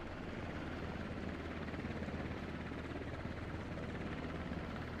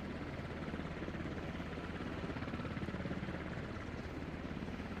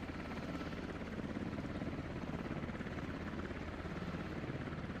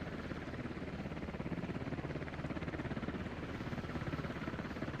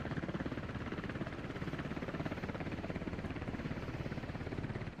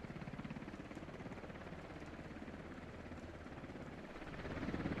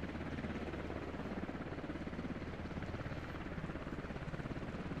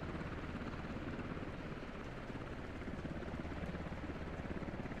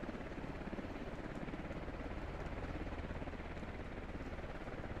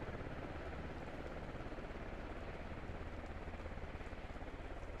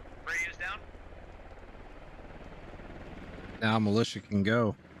 Radio's down. Now militia can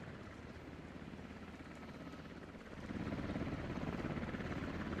go.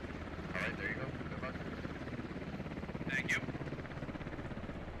 Alright, there you go. Good luck. Thank you.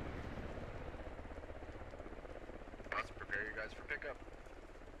 Let's prepare you guys for pickup.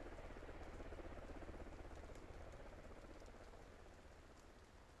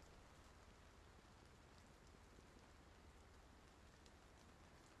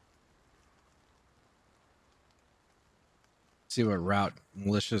 See what route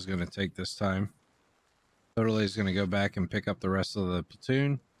militia is going to take this time. Totally is going to go back and pick up the rest of the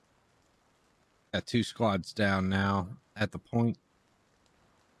platoon. Got 2 squads down now at the point.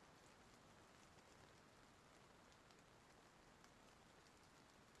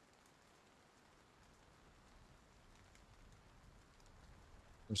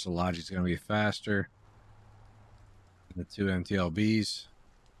 Lodge is going to be faster than the 2 MTLBs.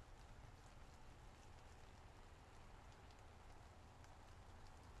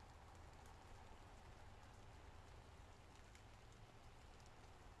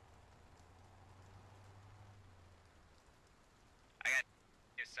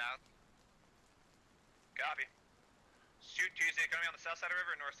 South. Copy. Shoot Tuesday, coming on the south side of the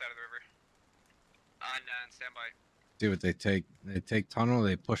river or north side of the river? On standby. See what they take. They take tunnel,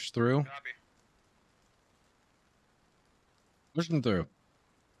 they push through. Copy. Pushing through.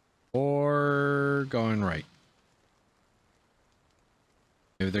 Or going right.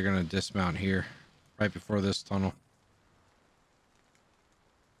 Maybe they're going to dismount here right before this tunnel.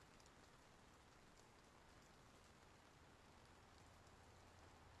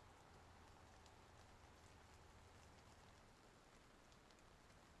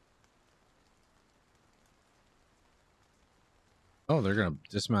 Oh, they're going to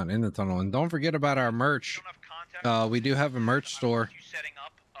dismount in the tunnel. And don't forget about our merch. We do have a merch store.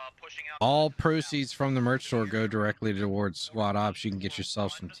 All proceeds from the merch store go directly towards SquadOps. You can get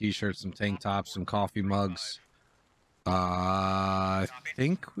yourself some t-shirts, some tank tops, some coffee mugs. I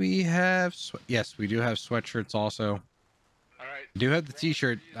think we have... Yes, we do have sweatshirts also. We do have the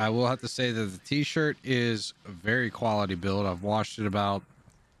t-shirt. I will have to say that the t-shirt is a very quality build. I've washed it about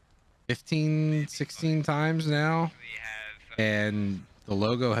 15, 16 times now. And the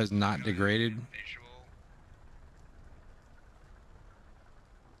logo has not degraded.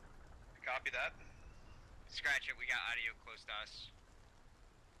 Copy that. Scratch it, we got audio close to us.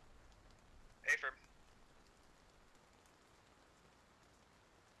 Affirm.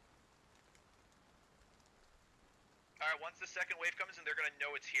 Alright, once the second wave comes in, they're gonna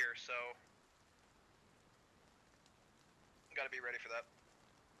know it's here, so... Gotta be ready for that.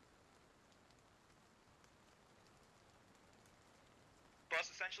 Boss,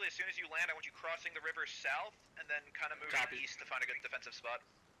 essentially, as soon as you land, I want you crossing the river south, and then kind of moving east to find a good defensive spot.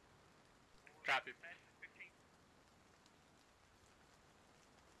 Copy.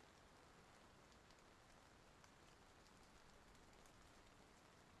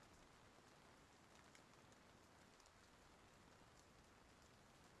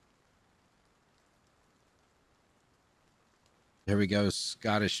 Here we go,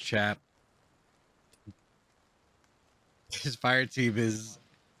 Scottish chat. His fire team is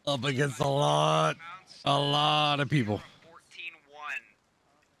up against a lot of people. 14-1.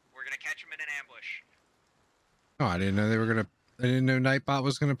 We're gonna catch them in an ambush. Oh, I didn't know they were gonna. I didn't know Nightbot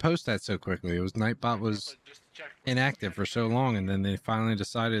was gonna post that so quickly. It was Nightbot was inactive for so long, and then they finally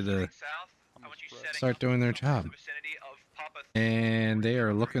decided to start doing their job. And they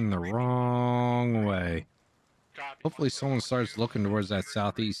are looking the wrong way. Hopefully, someone starts looking towards that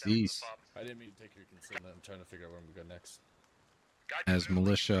southeast east. I didn't mean to take your consent. I'm trying to figure out where we go next. As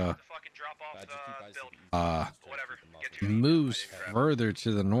militia moves further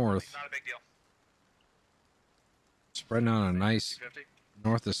to the north, spreading on a nice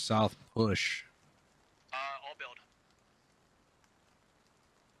north to south push. All build.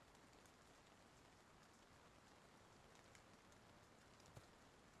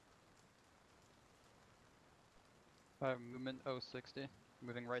 Movement 060,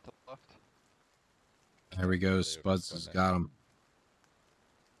 moving right to left. There we go. Spuds has got him.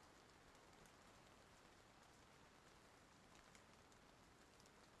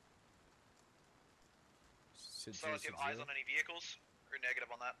 So, do you have eyes on any vehicles? Or negative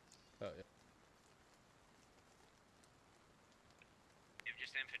on that? Oh, yeah. You have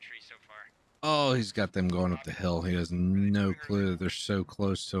just infantry so far. Oh, he's got them going up the hill. He has no clue that they're so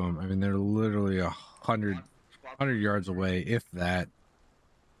close to him. I mean, they're literally 100 yards away, if that.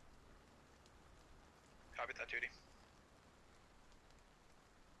 Copy that, Judy.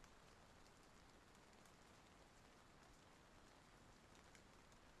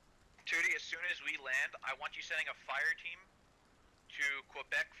 Tootie, as soon as we land, I want you sending a fire team to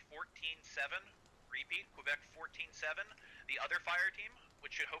Quebec 14-7. Repeat, Quebec 14-7. The other fire team,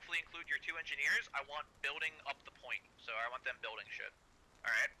 which should hopefully include your 2 engineers, I want building up the point. So I want them building shit.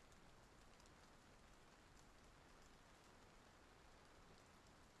 Alright?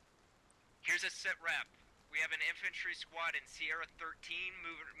 Here's a sit rep. We have an infantry squad in Sierra 13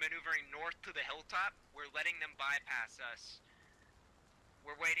 maneuvering north to the hilltop. We're letting them bypass us.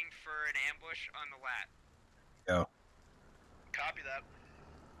 We're waiting for an ambush on the lat. Go. Copy that.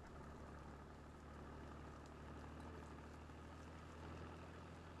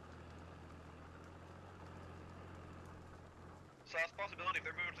 So that's a possibility. If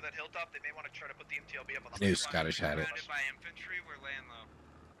they're moving to that hilltop, they may want to try to put the MTLB up on the New Scottish had it. by infantry, we're laying low.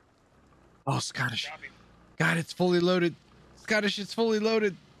 Oh, Scottish. God, it's fully loaded. Scottish, it's fully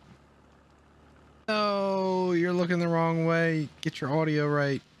loaded. No, you're looking the wrong way. Get your audio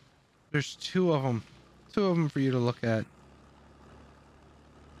right. There's two of them. Two of them for you to look at.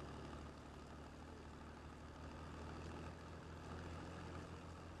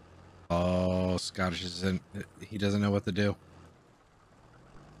 Oh, Scottish isn't. He doesn't know what to do.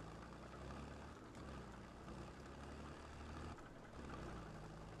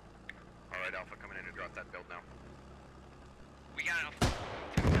 All right, Alpha, coming in to drop that build now. We got Alpha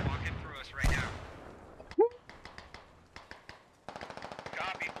walking through us right now.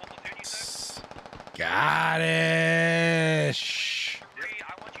 Copy, full platoon, you said? Scottish. 3,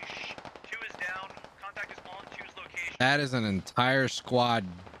 I want you. 2 is down. Contact is on 2's location. That is an entire squad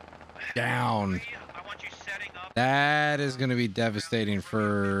down. 3, I want you setting up. That is going to be devastating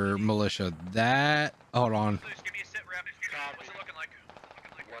for militia. That, hold on. Luce, give me a sit rep. What's it looking like?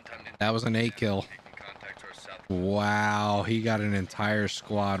 That was an 8 kill. Wow, he got an entire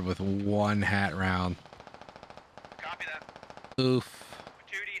squad with one hat round. Copy that. Oof.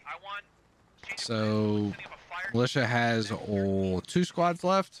 2D, I want. So militia has 2 squads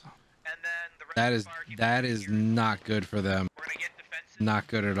left. And then the rest That is not good for them. We're gonna get defenses. Not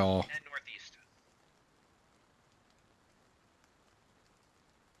good at all. And northeast.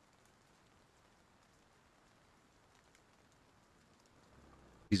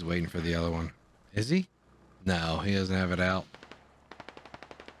 He's waiting for the other one. Is he? No, he doesn't have it out.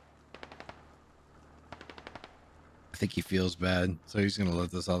 I think he feels bad, so he's gonna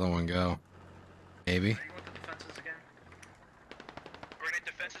let this other one go. Maybe. We're gonna get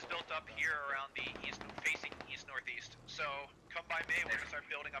defenses built up here around the east, facing east-northeast. So come by May, we're gonna start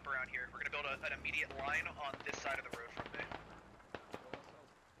building up around here. We're gonna build an immediate line on this side of the road from May.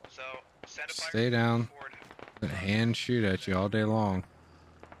 So send a fire. Stay down. Forward. Let hand shoot at you all day long.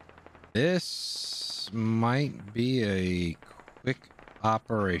 This might be a quick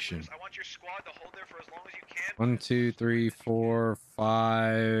operation. I want your squad to hold there for as long as you can. 1, 2, 3, 4,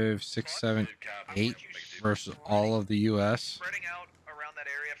 5, 6, 7, 8 versus all of the U.S. Spreading out around that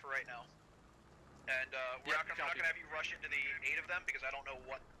area for right now. And we're not gonna have you rush into the 8 of them because I don't know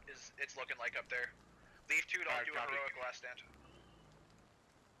what it's looking like up there. Leave 2 to do a heroic last stand.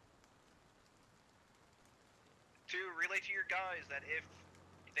 2, relay to your guys that if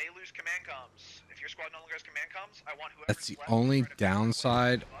they lose command comms, if your squad no longer has command comms, I want whoever's That's the left only to try to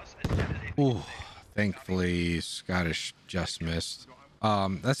downside. us as soon as they Ooh, thankfully Scottish just missed.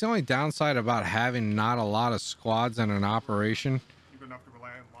 That's the only downside about having not a lot of squads in an operation.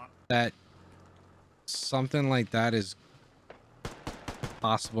 That something like that is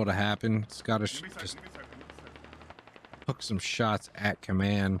possible to happen. Scottish just took some shots at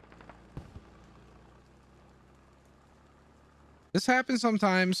command. This happens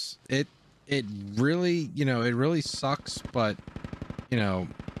sometimes. It really, it really sucks, but oh,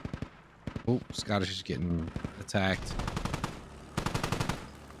 Scottish is getting attacked.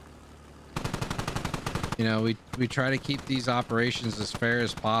 We try to keep these operations as fair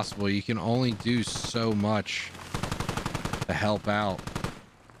as possible. You can only do so much to help out.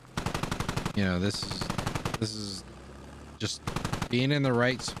 This is just being in the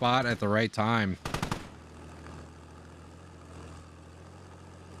right spot at the right time.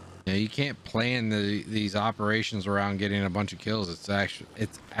 You can't plan these operations around getting a bunch of kills.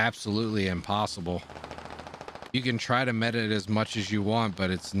 It's absolutely impossible. You can try to meta it as much as you want, but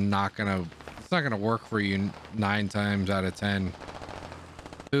it's not gonna work for you 9 times out of 10.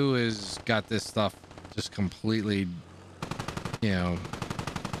 Who has got this stuff just completely, dead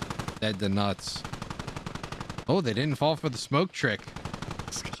to nuts? Oh, they didn't fall for the smoke trick.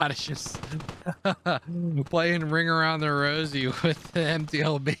 Scottish is playing Ring Around the Rosie with the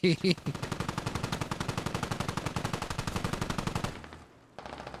MTLB.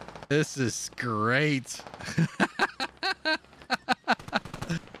 This is great.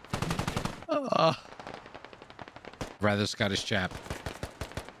 Rather Scottish chap.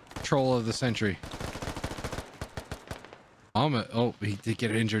 Troll of the century. Oh, he did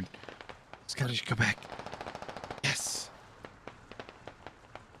get injured. Scottish, go back. Yes.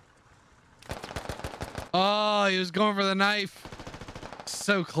 Oh, he was going for the knife.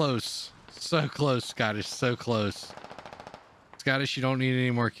 So close. So close, Scottish. So close. Scottish, you don't need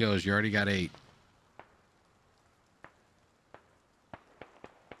any more kills. You already got 8.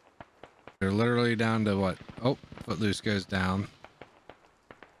 They're literally down to what? Oh, Footloose goes down.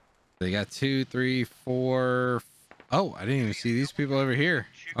 They got 2, 3, 4. Oh, I didn't even see these people over here.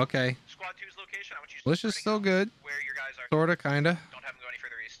 Okay. Squad 2's location. I want you Militia's still good. where your guys are. Sorta, kinda. Don't have them go any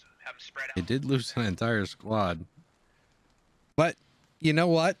further east. Have them spread out. They did lose an entire squad. But you know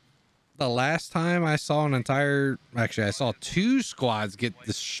what? the last time I saw actually I saw 2 squads get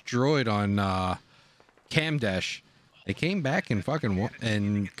destroyed on Camdesh. They came back and fucking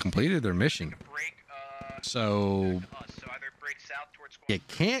and completed their mission. So you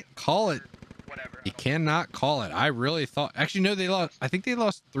can't call it. You cannot call it. I really thought, actually no, they lost. I think they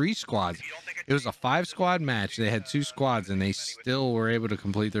lost 3 squads. It was a 5-squad match. They had 2 squads and they still were able to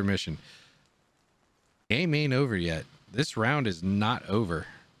complete their mission. Game ain't over yet. This round is not over.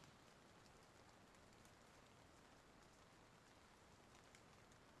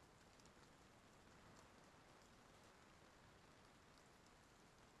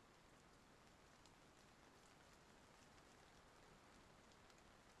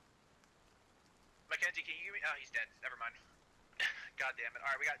 Mackenzie, can you give me... Oh, he's dead. Never mind. God damn it.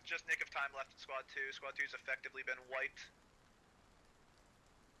 Alright, we got just nick of time left in Squad 2. Squad 2's effectively been wiped.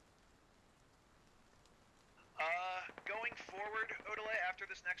 Going forward, Odelay, after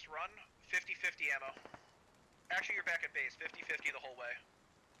this next run, 50-50 ammo. Actually, you're back at base. 50-50 the whole way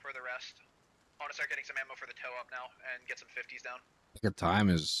for the rest. I want to start getting some ammo for the tow up now and get some 50s down. Good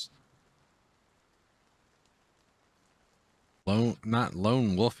time is not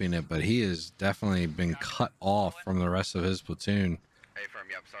lone wolfing it, but he has definitely been cut off from the rest of his platoon. Hey, firm,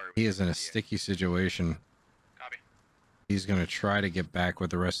 yep, sorry. He is in a sticky situation. Copy. He's going to try to get back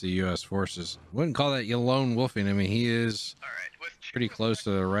with the rest of the U.S. forces. Wouldn't call that you lone wolfing. I mean, he is pretty close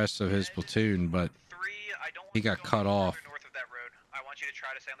to the rest of his platoon, but he got cut off. North of that road. I want you to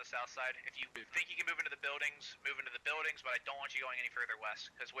try to stay on the south side. If you think you can move into the buildings, move into the buildings, but I don't want you going any further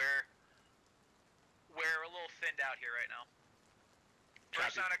west, because we're a little thinned out here right now.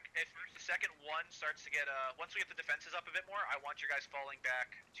 First, if the second one starts to get, once we get the defenses up a bit more, I want your guys falling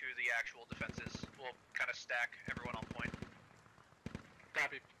back to the actual defenses. We'll kind of stack everyone on point.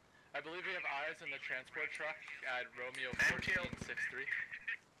 Copy. I believe we have eyes on the transport truck at Romeo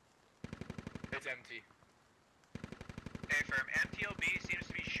 1463. It's empty. Hey, firm. MTLB seems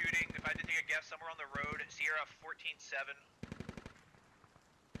to be shooting, if I had to take a guess, somewhere on the road, Sierra 14-7.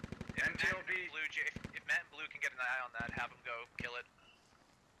 If Matt and Blue can get an eye on that, have them go kill it.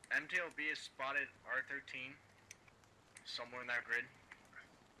 MTLB is spotted R13, somewhere in that grid.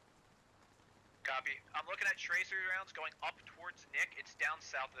 Copy. I'm looking at tracer rounds going up towards Nick. It's down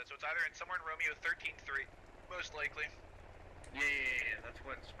south of that, so it's either in somewhere in Romeo 13-3, most likely. Yeah, that's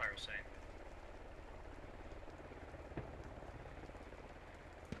what Spyro's saying.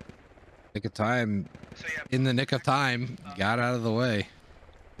 Nick of time. So, yeah, in the nick of time, got out of the way.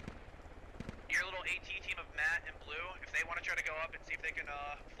 Your little AT team of Matt and Blue, if they want to try to go up and see if they can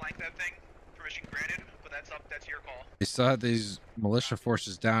flank that thing, permission granted, but that's your call. They still have these militia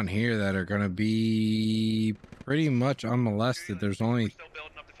forces down here that are going to be pretty much unmolested. There's only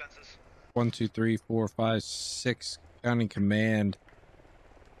 1, 2, 3, 4, 5, 6 counting command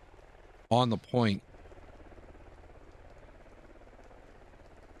on the point.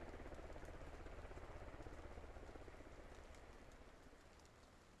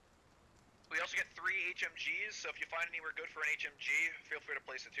 We also get 3 HMGs, so if you find anywhere good for an HMG, feel free to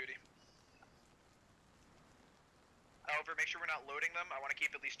place it, Tootie. However, make sure we're not loading them. I want to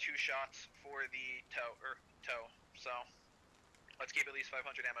keep at least 2 shots for the tow, so let's keep at least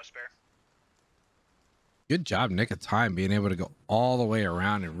 500 ammo spare. Good job, nick of time, being able to go all the way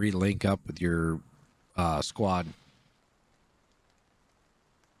around and relink up with your squad.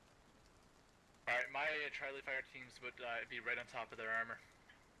 Alright, my Charlie Fire teams would be right on top of their armor.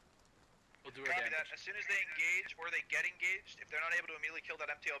 We'll do our Copy damage. that. As soon as they engage or they get engaged, if they're not able to immediately kill that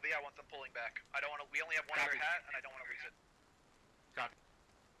MTLB, I want them pulling back. I don't want to. We only have one other hat, and I don't want to lose it. Copy.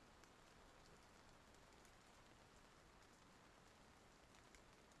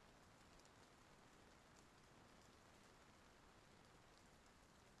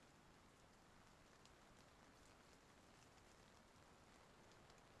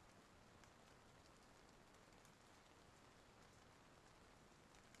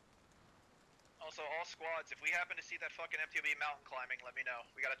 Also, all squads, if we happen to see that fucking MTB mountain climbing, let me know.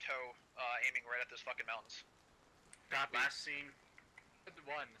 We got a tow aiming right at those fucking mountains. Copy. Last scene. It's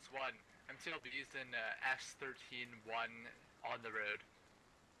one. MTLB's in S13-1 on the road.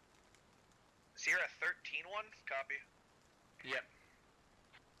 Sierra 13-1? Copy. Yep.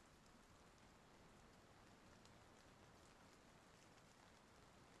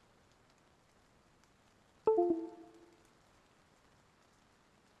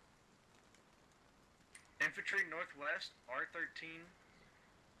 Infantry northwest, R13,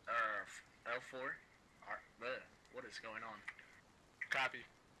 L4. What is going on? Copy.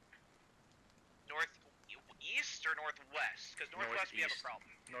 Northeast or northwest? Because northwest we have a problem.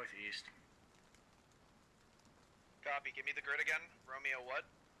 Northeast. Copy. Give me the grid again. Romeo what?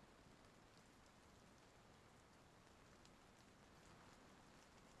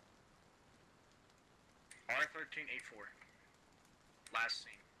 R1384. Last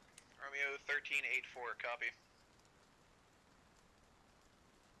seen. Romeo 1384, copy.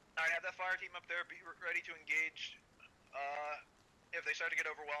 Alright, have that fire team up there, be ready to engage. If they start to get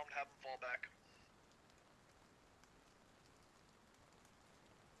overwhelmed, have them fall back.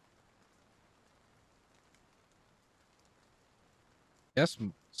 Yes,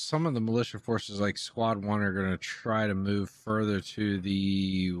 some of the militia forces like Squad 1 are going to try to move further to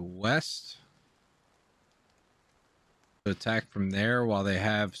the west to attack from there, while they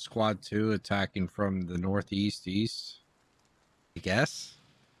have Squad 2 attacking from the northeast east. I guess.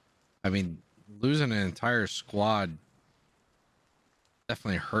 I mean, losing an entire squad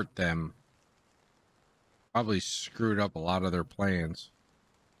definitely hurt them. Probably screwed up a lot of their plans.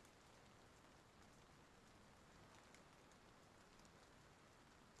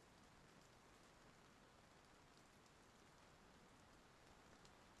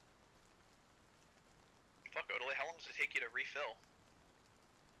 Fuck, Odele, how long does it take you to refill?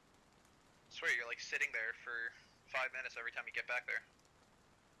 I swear, you're like sitting there for 5 minutes every time you get back there.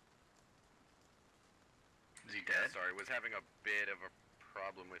 Is he dead? Sorry, was having a bit of a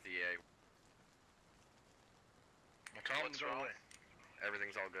problem with EA. What's wrong?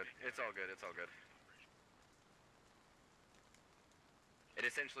 Everything's all good. It's all good. It's all good. It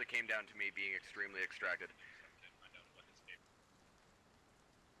essentially came down to me being extremely extracted.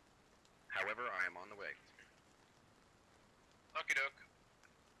 However, I am on the way. Okie doke.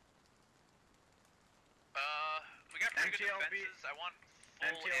 We got pretty good defenses. I want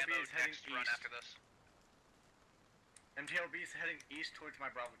full ammo next run after this. MTLB is heading east towards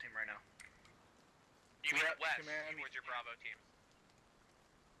my Bravo team right now. You mean west towards your Bravo team.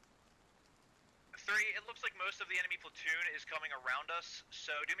 3, it looks like most of the enemy platoon is coming around us,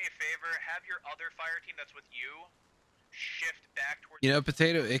 so do me a favor, have your other fire team that's with you shift back towards... You know,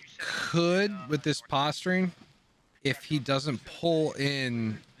 Potato, it could, with this posturing, if he doesn't pull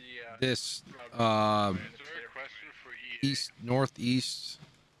in this northeast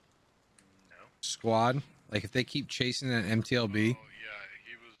squad, like if they keep chasing that MTLB,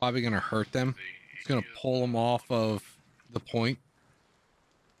 probably going to hurt them. It's going to pull them off of the point.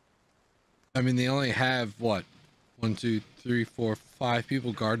 I mean, they only have, what, 1, 2, 3, 4, 5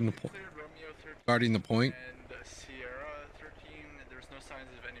 people guarding the point. Guarding the point. And Sierra 13, there's no signs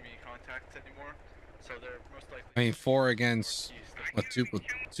of enemy contact anymore, so they're most likely... I mean, 4 against, what,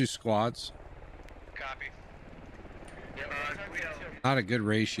 2 squads? Copy. Not a good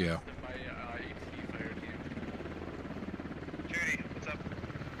ratio. Judy, what's up?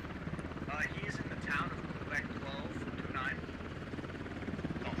 He's in the town of Quebec 1229.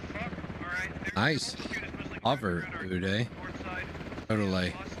 Oh, fuck. Alright. Nice. Hover, Uday.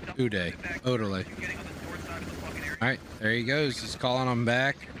 Odele. Uday. Odele. Alright, there he goes. He's calling them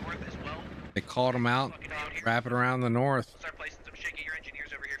back. They called him out. Wrap it around the north. Start placing some shit. Get your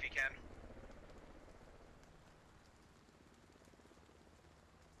engineers over here if you can.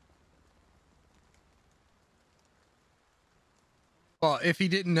 Well, if he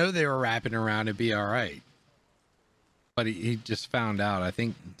didn't know they were wrapping around, it'd be all right. But he just found out. I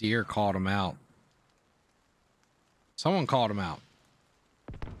think Deer called him out. Someone called him out.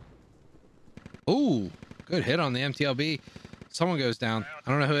 Ooh, good hit on the MTLB. Someone goes down.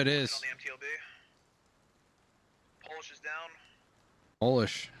 I don't know who it is. Polish is down.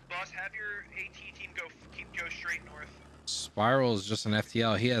 Polish. Boss, have your AT team go straight north. Spiral is just an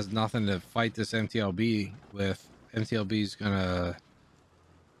FTL. He has nothing to fight this MTLB with. MTLB's gonna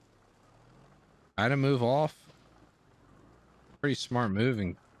try to move off. Pretty smart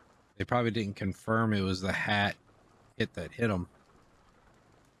moving. They probably didn't confirm it was the hat hit that hit him.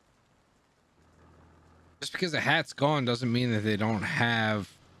 Just because the hat's gone doesn't mean that they don't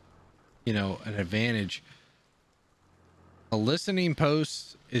have, you know, an advantage. A listening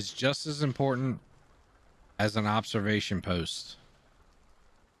post is just as important as an observation post.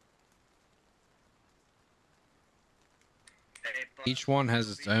 Each one has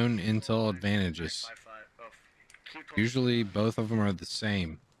its own intel advantages. Usually both of them are the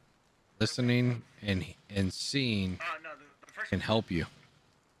same. Listening and seeing can help you.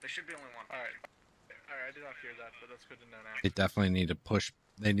 There should be only one. Alright. Alright, I did not hear that, but that's good to know now. They definitely need to push.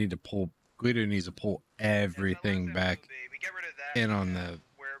 They need to pull. Guido needs to pull everything back in on the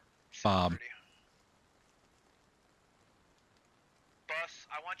Bob. Bus,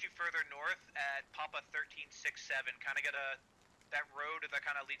 I want you further north at Papa 1367. Kind of get that road that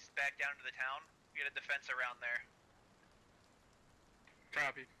kind of leads back down to the town. Get a defense around there.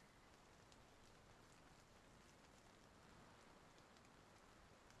 Copy.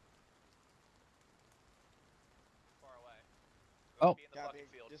 Oh. Copy.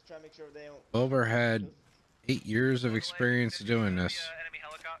 Just try to make sure they don't. Wilber had 8 years of experience doing this. Enemy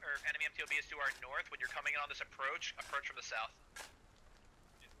helicopter or enemy MTLBs to our north. When you're coming in on this approach from the south.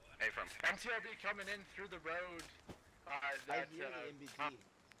 Hey, from MTLB coming in through the road. I hear the MBT.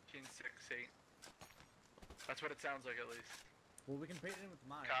 1568. That's what it sounds like, at least. Well, we can paint it in with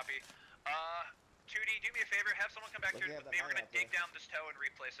mine. Copy. 2D, do me a favor. Have someone come back here. We're gonna dig down this toe and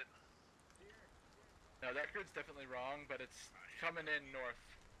replace it. No, that grid's definitely wrong, but it's coming in north.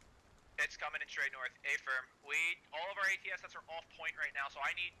 It's coming in straight north. A-firm. All of our ATS sets are off point right now, so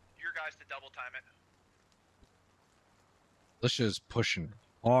I need your guys to double time it. Militia's pushing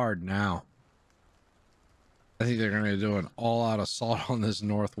hard now. I think they're going to do an all-out assault on this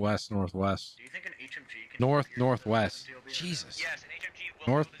northwest. Do you think an HMG can Northwest. Jesus. Yes, an HMG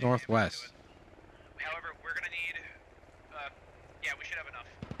will Northwest. However, we're gonna need. Yeah, we should have enough.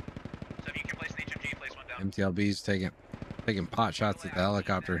 So if you can place an HMG, place one down. MTLB's taking pot shots at the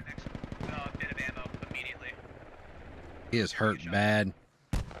helicopter. Bit of ammo immediately. He is hurt bad.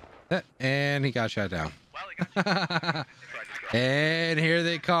 And he got shot down. Well, he got shot. And here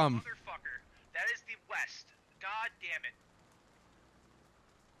they come. Motherfucker, that is the west. God damn it.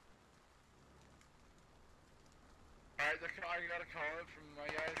 Alright, I got a call out from my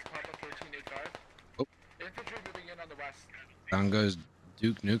guys, Papa 1385. Oh. Infantry moving in on the west. Down goes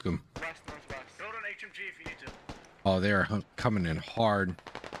Duke Nukem. West, northwest. Build an HMG if you need to. Oh, they're coming in hard.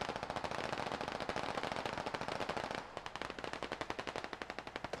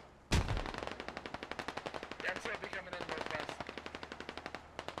 MTLB coming in northwest.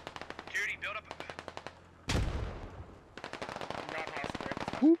 Judy, build up. Not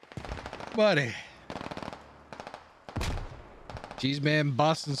hostile. Whoop, buddy. Cheese Man,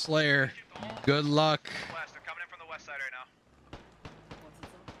 Boston Slayer. Good luck. West, they're coming in from the west side right now.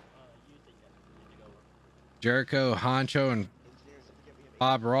 Jericho, Honcho, and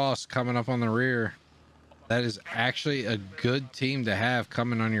Bob Ross coming up on the rear. That is actually a good team to have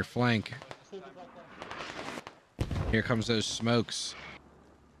coming on your flank. Here comes those smokes.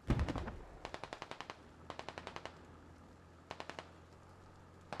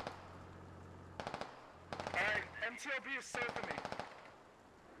 Alright, MTLB is safe of me.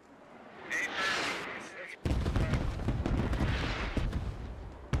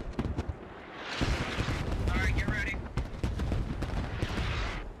 Alright, get ready.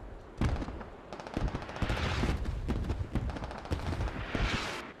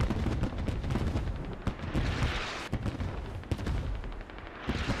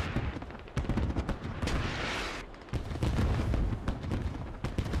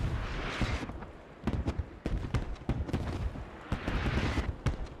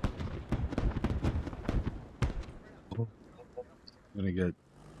 Gonna get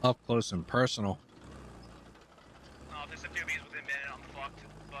up close and personal. Oh, if this MTOB is within minute, I'm fucked.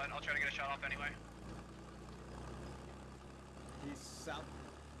 But I'll try to get a shot off anyway. He's south.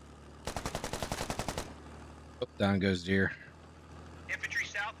 Oh, down goes Deer. Infantry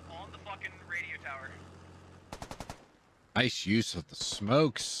south on the fucking radio tower. Nice use of the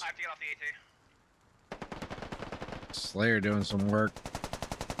smokes. I have to get off the AT. Slayer doing some work.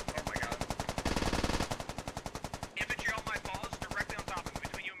 Oh my god. Infantry on my paws, directly on top of me,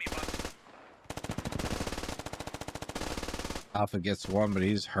 between you and me, bud. Alpha gets one, but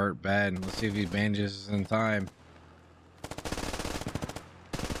he's hurt bad. Let's see if he bandages in time.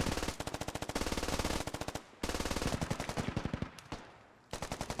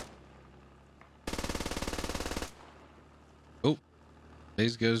 Oh,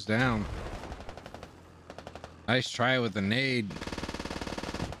 Blaze goes down. Nice try with the nade.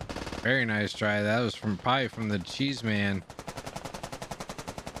 Very nice try. That was probably from the Cheese Man.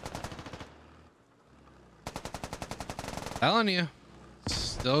 Telling you,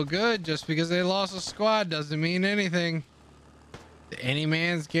 still good. Just because they lost a squad doesn't mean anything. It's any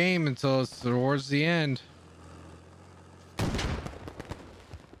man's game until it's towards the end.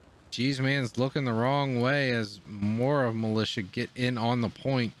 Cheese Man's looking the wrong way as more of militia get in on the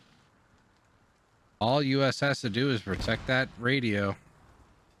point. All US has to do is protect that radio.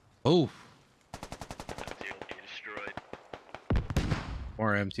 Oh. MTLB destroyed.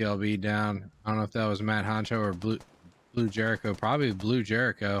 Or MTLB down. I don't know if that was Matt Honcho or Blue Jericho. Probably Blue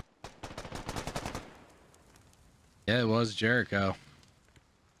Jericho. Yeah, it was Jericho.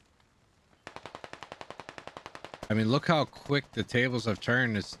 I mean, look how quick the tables have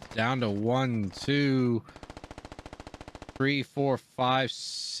turned. It's down to 1, 2, 3, 4, 5,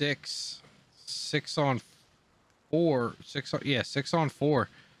 6. 6 on 4. 6 on 4.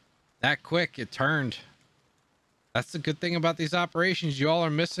 That quick it turned. That's the good thing about these operations. You all are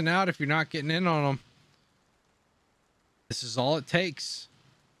missing out if you're not getting in on them. This is all it takes.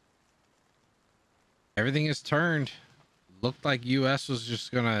 Everything is turned. Looked like US was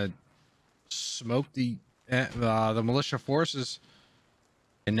just gonna smoke the militia forces,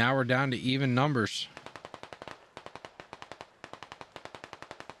 and now we're down to even numbers.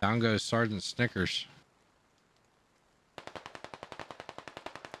 Down goes Sergeant Snickers.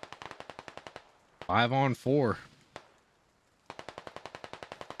 5 on 4.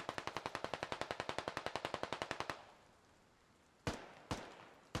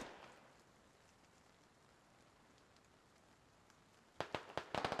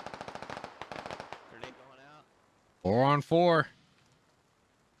 Grenade going out. 4 on 4.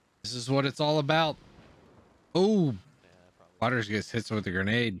 This is what it's all about. Oh, Butters gets hit with a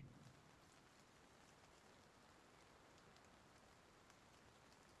grenade.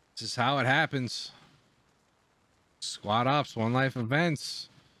 This is how it happens. Squad ops, one life events.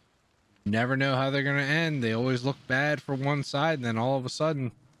 Never know how they're going to end. They always look bad for one side, and then all of a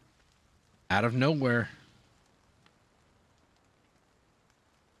sudden, out of nowhere.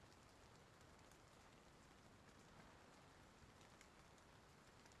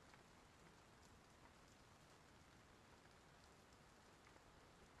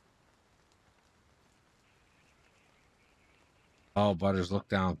 Oh, Butters, look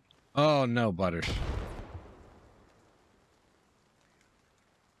down. Oh, no, Butters.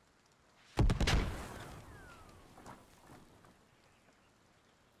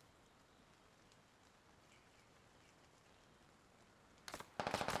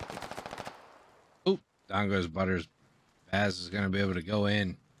 Oop, down goes Butters. Baz is going to be able to go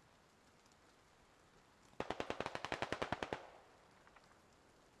in.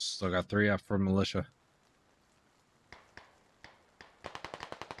 Still got 3 up for militia.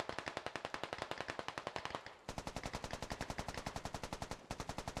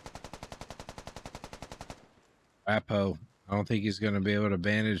 Rapo, I don't think he's going to be able to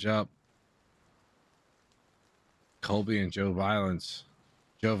bandage up Colby and Joe Violence.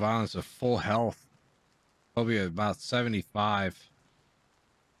 Joe Violence at full health. Colby at about 75.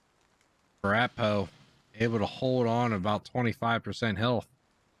 Rapo able to hold on about 25% health.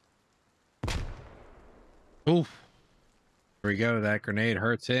 Oof. Here we go. That grenade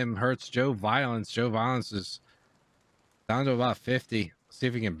hurts him. Hurts Joe Violence. Joe Violence is down to about 50. Let's see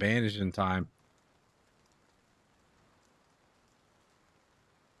if he can bandage in time.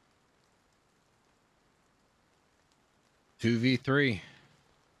 Two v3.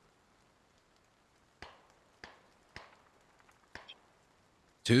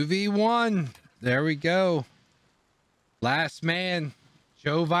 Two v1. There we go. Last man,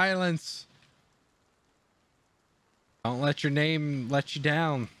 Joe Violence. Don't let your name let you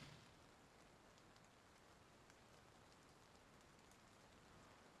down.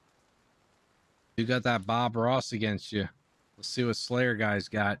 You got that Bob Ross against you. Let's see what Slayer guy's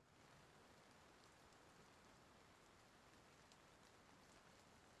got.